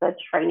is the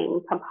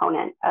training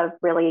component of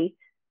really,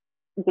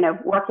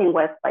 working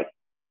with like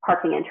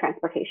parking and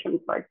transportation,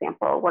 for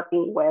example,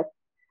 working with,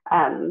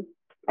 I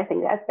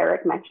think as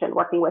Eric mentioned,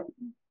 working with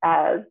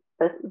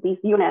these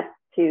units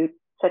to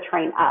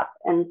train up.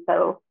 And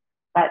so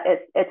that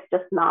it's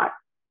just not,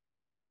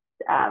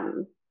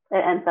 it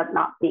ends up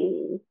not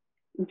being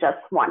just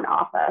one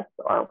office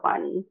or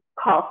one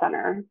call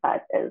center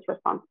that is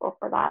responsible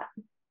for that.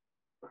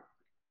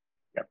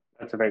 Yep,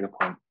 that's a very good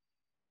point.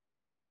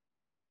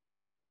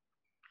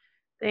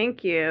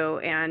 Thank you.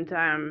 And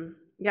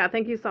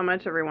thank you so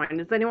much, everyone.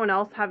 Does anyone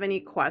else have any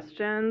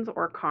questions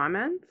or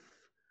comments?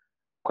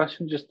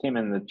 Question just came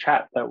in the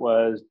chat that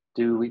was,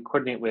 do we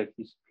coordinate with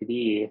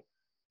UCPD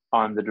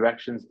on the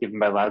directions given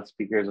by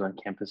loudspeakers on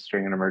campus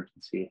during an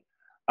emergency?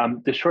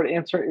 The short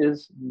answer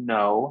is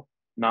no,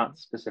 not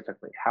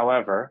specifically.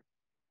 However,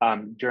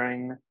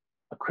 during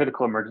a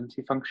critical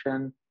emergency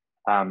function,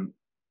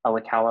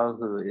 Ella Callow,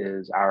 who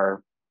is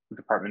our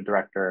department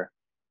director,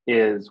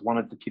 is one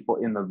of the people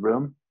in the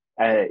room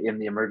in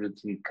the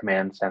emergency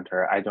command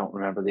center. I don't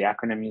remember the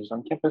acronym used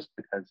on campus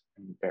because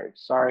I'm very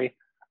sorry.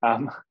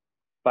 So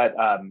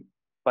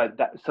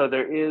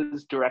there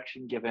is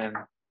direction given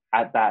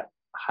at that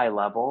high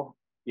level.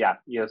 Yeah,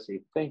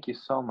 EOC, thank you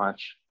so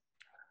much.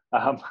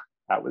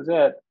 That was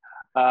it.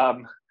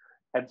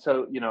 And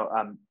so,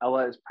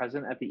 Ella is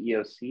present at the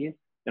EOC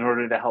in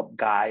order to help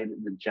guide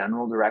the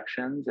general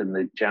directions and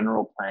the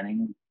general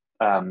planning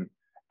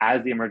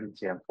as the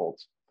emergency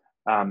unfolds.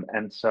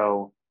 And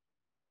so,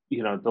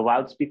 the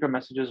loudspeaker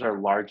messages are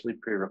largely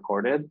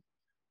pre-recorded,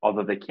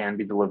 although they can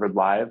be delivered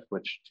live,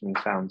 which to me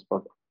sounds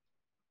both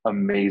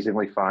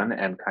amazingly fun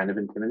and kind of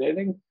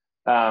intimidating.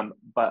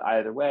 But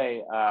either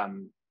way,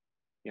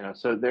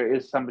 so there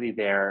is somebody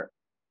there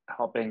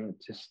helping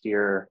to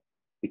steer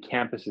the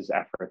campus's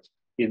efforts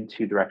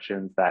into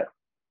directions that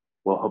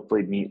will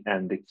hopefully meet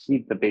and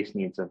exceed the base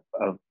needs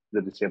of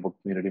the disabled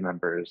community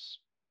members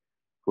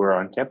who are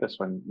on campus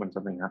when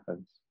something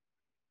happens.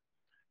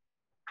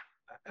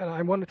 And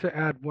I wanted to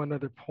add one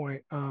other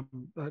point. I'm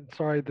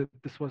sorry that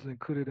this wasn't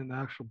included in the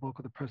actual bulk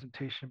of the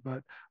presentation,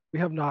 but we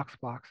have Knox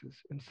boxes.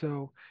 And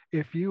so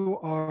if you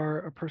are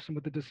a person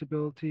with a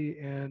disability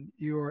and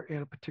you're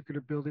in a particular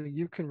building,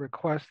 you can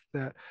request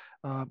that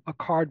a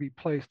card be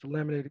placed, a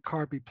laminated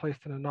card be placed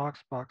in a Knox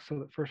box so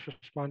that first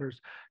responders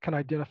can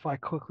identify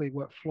quickly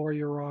what floor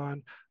you're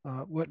on,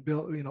 what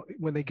build,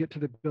 when they get to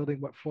the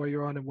building, what floor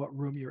you're on and what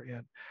room you're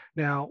in.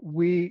 Now,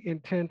 we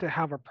intend to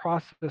have a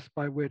process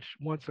by which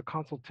once a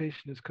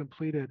consultation is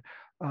completed,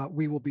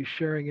 we will be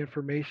sharing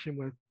information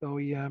with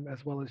OEM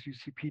as well as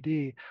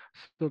UCPD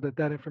so that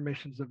that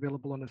information is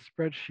available on a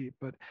spreadsheet,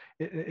 but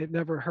it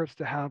never hurts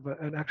to have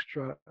an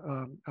extra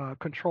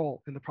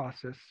control in the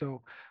process.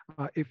 So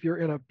if you're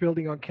in a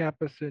building on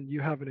campus and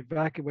you have an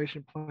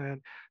evacuation plan,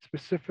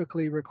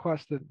 specifically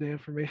request that the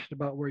information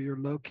about where you're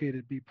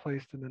located be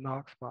placed in the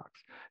Knox box.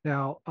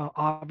 Now,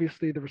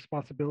 obviously the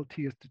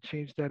responsibility is to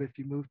change that if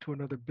you move to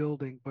another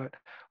building, but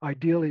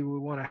ideally we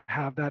want to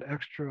have that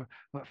extra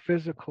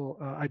physical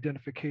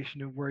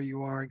identification of where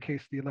you are in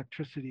case the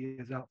electricity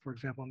is out, for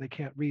example, and they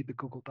can't read the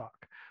Google Doc.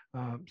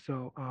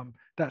 So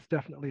that's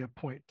definitely a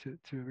point to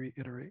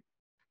reiterate.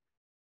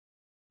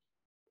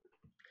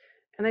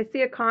 And I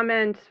see a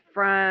comment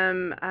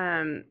from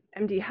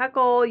MD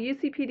Heckle.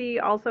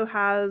 UCPD also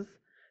has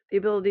the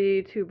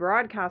ability to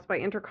broadcast by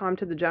intercom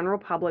to the general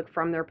public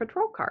from their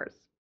patrol cars.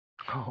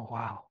 Oh,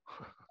 wow.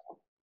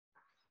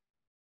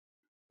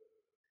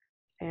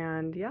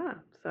 And yeah,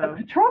 so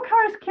the patrol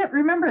cars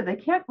they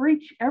can't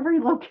reach every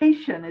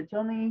location. It's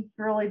only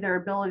really their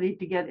ability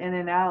to get in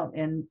and out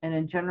in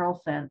a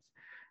general sense.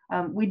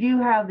 We do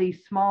have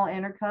these small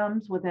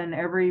intercoms within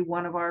every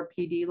one of our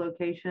PD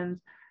locations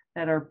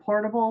that are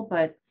portable,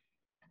 but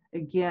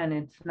again,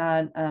 it's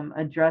not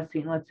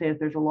addressing, let's say if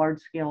there's a large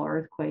scale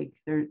earthquake,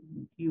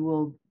 you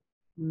will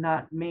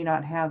may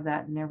not have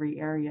that in every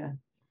area.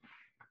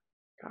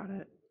 Got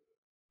it.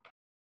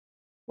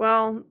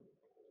 Well,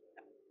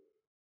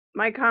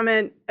 my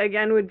comment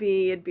again would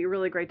be it'd be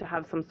really great to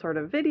have some sort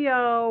of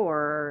video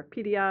or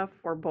PDF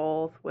or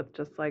both with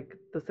just like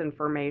this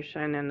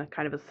information and a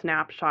kind of a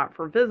snapshot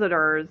for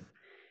visitors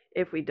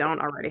if we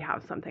don't already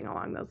have something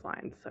along those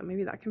lines. So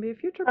maybe that can be a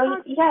future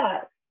project.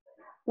 Yeah.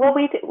 Well,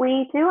 we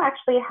do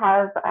actually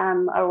have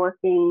a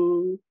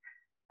working.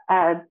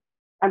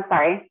 I'm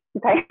sorry,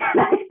 I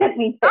didn't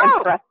mean to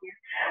interrupt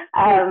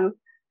you.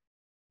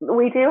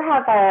 We do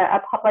have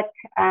a public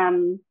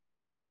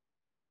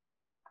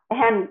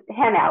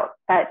handout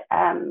that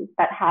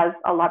has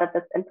a lot of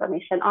this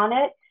information on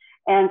it,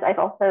 and I've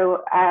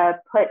also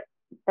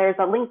there's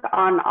a link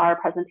on our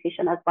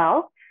presentation as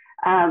well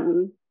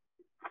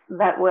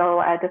that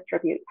we'll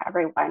distribute to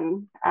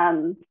everyone.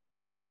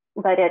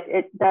 But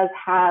it does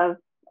have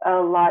a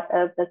lot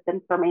of this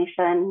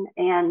information,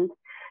 and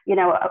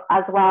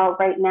as well,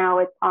 right now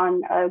it's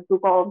on a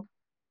Google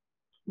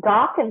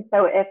Doc, and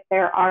so if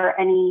there are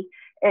any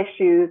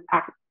issues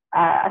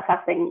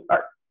assessing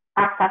or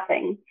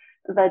accessing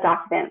the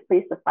document,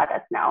 please just let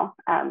us know.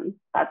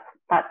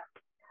 That's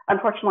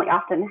unfortunately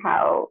often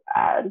how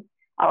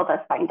all of us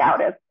find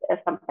out if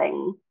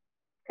something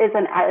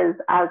isn't as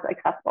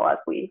accessible as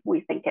we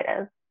think it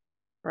is.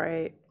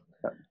 Right.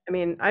 I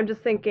mean, I'm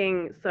just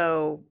thinking,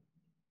 so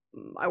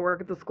I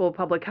work at the School of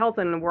Public Health,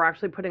 and we're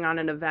actually putting on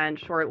an event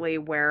shortly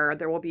where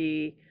there will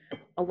be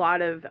a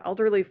lot of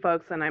elderly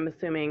folks, and I'm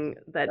assuming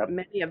that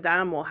many of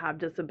them will have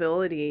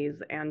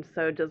disabilities, and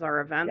so does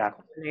our events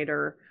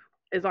coordinator.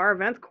 Is our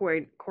events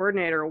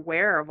coordinator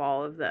aware of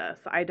all of this?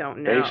 I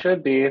don't know. They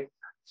should be.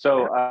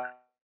 So.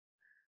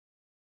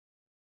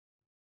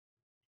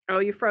 Oh,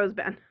 you froze,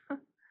 Ben.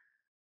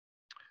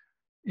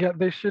 Yeah,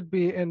 they should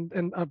be,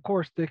 and of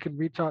course they can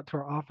reach out to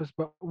our office.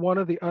 But one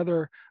of the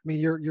other, I mean,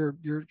 you're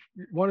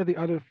one of the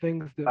other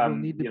things that will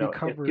need to be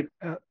covered.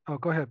 Oh,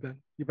 go ahead, Ben.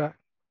 You back?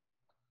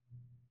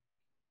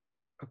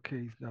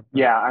 Okay, he's not back.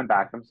 Yeah, I'm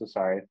back. I'm so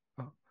sorry.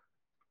 Oh.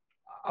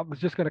 I was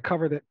just going to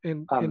cover that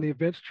in the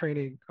events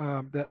training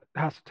that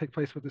has to take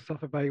place with the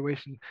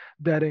self-evaluation.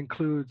 That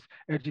includes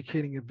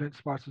educating event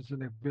sponsors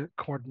and event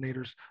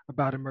coordinators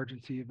about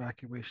emergency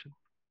evacuation.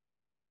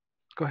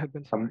 Go ahead,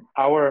 Ben.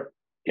 I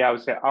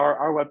would say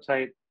our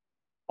website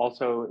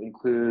also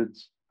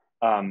includes,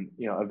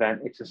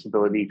 event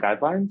accessibility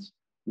guidelines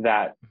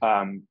that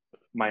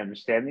my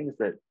understanding is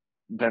that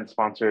event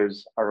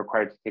sponsors are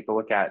required to take a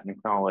look at and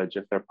acknowledge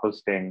if they're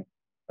posting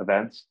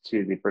events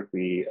to the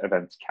Berkeley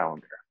events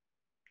calendar.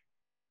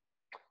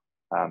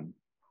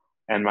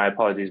 And my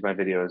apologies, my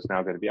video is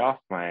now going to be off.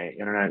 My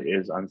internet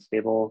is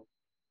unstable.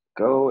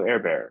 Go Air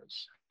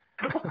Bears.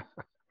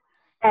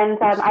 And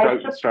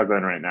I'm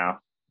struggling right now.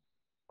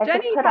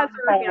 Jenny has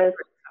her hand.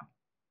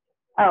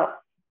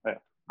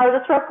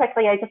 Just real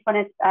quickly, I just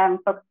wanted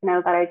folks to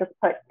know that I just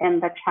put in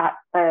the chat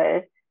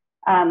the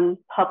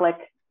public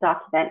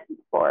document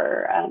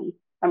for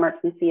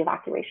emergency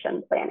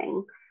evacuation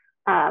planning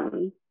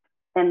in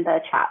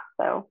the chat.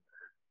 So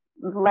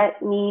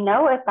let me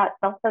know if that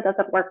also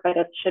doesn't work, but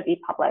it should be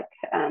public.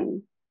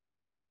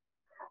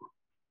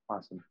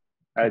 Awesome.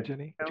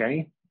 Jenny?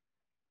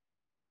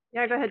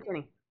 Yeah, go ahead,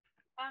 Jenny.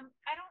 I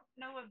don't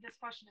know if this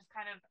question is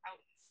kind of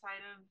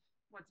outside of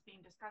what's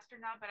being discussed or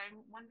not, but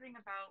I'm wondering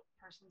about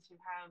persons who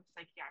have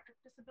psychiatric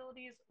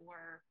disabilities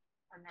or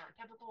are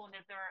neurotypical, and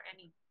if there are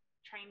any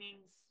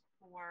trainings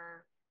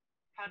for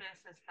how to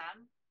assist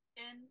them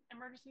in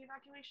emergency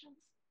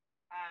evacuations.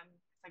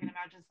 I can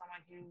imagine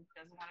someone who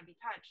doesn't want to be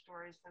touched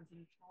or is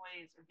sensitive to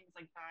noise or things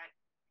like that.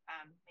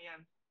 They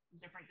have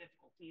different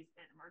difficulties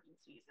in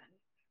emergencies, and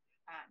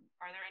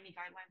are there any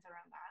guidelines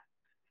around that?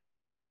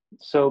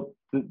 So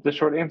the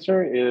short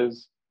answer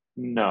is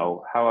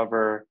no.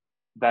 However,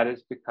 that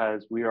is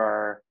because we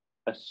are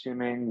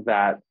assuming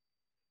that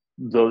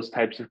those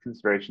types of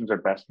considerations are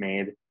best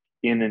made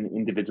in an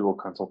individual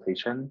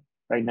consultation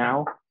right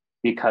now,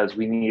 because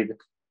we need,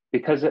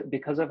 because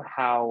of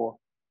how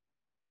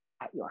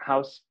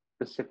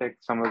specific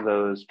some of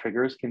those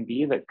triggers can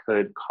be that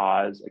could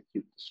cause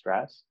acute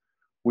distress.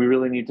 We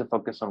really need to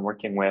focus on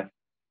working with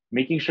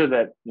making sure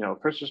that,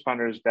 first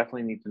responders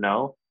definitely need to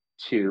know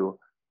to,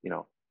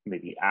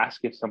 maybe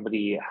ask if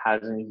somebody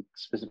has any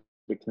specific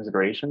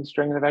considerations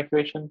during an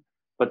evacuation,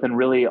 but then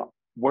really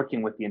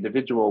working with the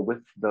individual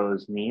with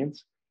those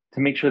needs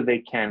to make sure they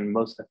can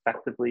most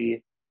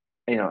effectively,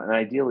 and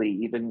ideally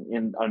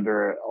even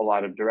under a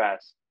lot of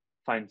duress,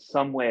 find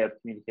some way of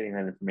communicating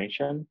that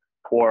information,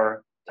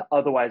 or to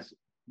otherwise,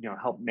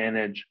 help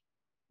manage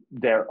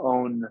their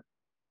own,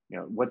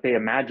 what they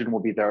imagine will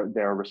be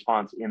their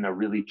response in a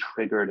really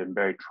triggered and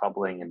very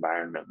troubling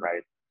environment,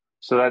 right?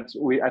 So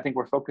I think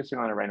we're focusing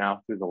on it right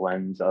now through the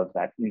lens of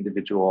that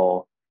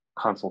individual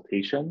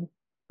consultation,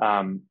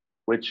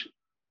 which,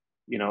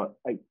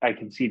 I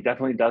can see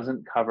definitely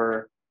doesn't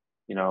cover,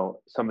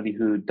 somebody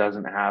who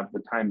doesn't have the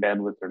time,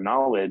 bandwidth, or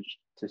knowledge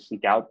to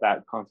seek out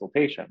that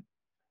consultation.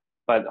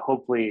 But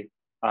hopefully,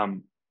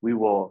 we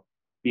will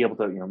be able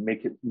to,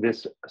 make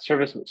this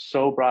service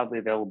so broadly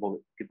available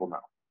that people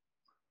know.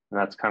 And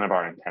that's kind of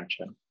our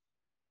intention.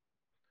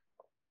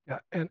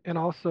 Yeah, and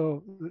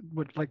also,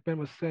 what like Ben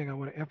was saying, I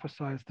want to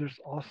emphasize there's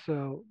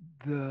also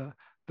the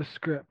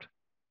script,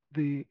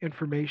 the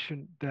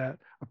information that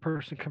a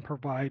person can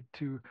provide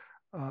to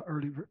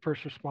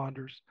first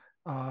responders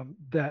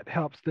that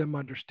helps them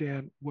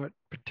understand what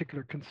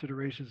particular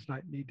considerations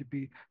might need to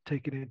be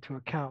taken into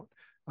account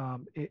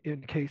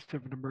in case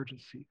of an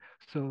emergency.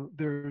 So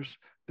there's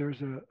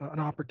an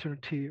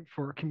opportunity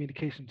for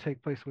communication to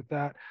take place with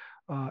that.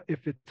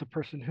 If it's a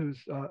person who's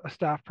a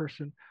staff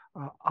person,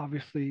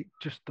 obviously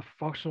just the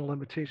functional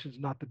limitations,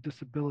 not the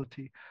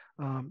disability,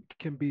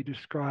 can be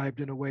described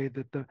in a way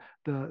that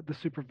the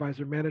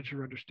supervisor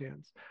manager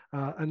understands.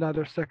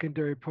 Another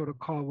secondary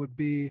protocol would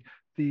be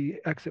the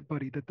exit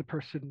buddy that the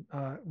person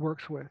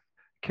works with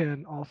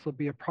can also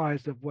be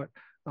apprised of what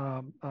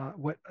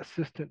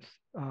assistance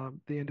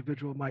the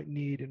individual might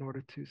need in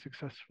order to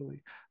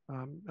successfully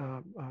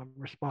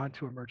respond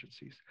to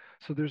emergencies.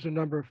 So there's a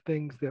number of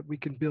things that we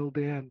can build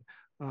in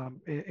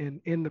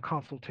the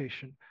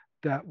consultation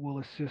that will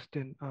assist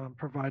in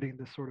providing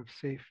the sort of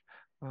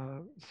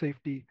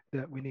safety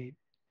that we need.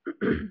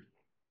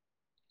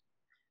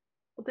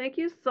 Well, thank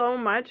you so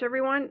much,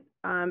 everyone.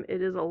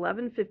 It is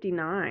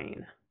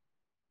 11:59.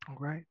 All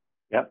right.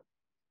 Yep.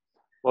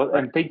 Well,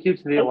 and thank you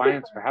to the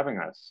Alliance for having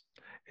us.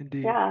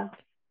 Indeed. Yeah.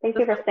 Thank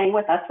you for staying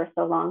with us for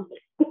so long.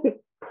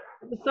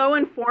 So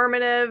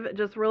informative.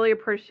 Just really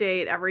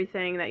appreciate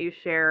everything that you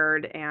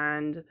shared.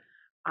 And,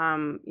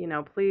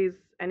 please,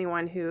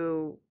 anyone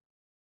who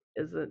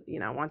is,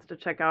 wants to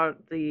check out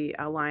the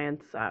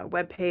Alliance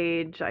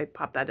webpage, I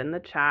popped that in the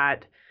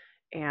chat,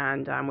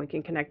 and we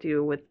can connect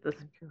you with the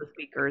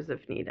speakers if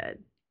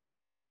needed.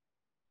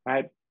 All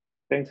right.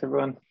 Thanks,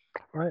 everyone.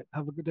 All right.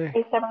 Have a good day.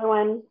 Thanks,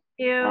 everyone.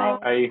 Thank you.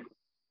 Bye.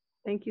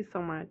 Thank you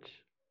so much.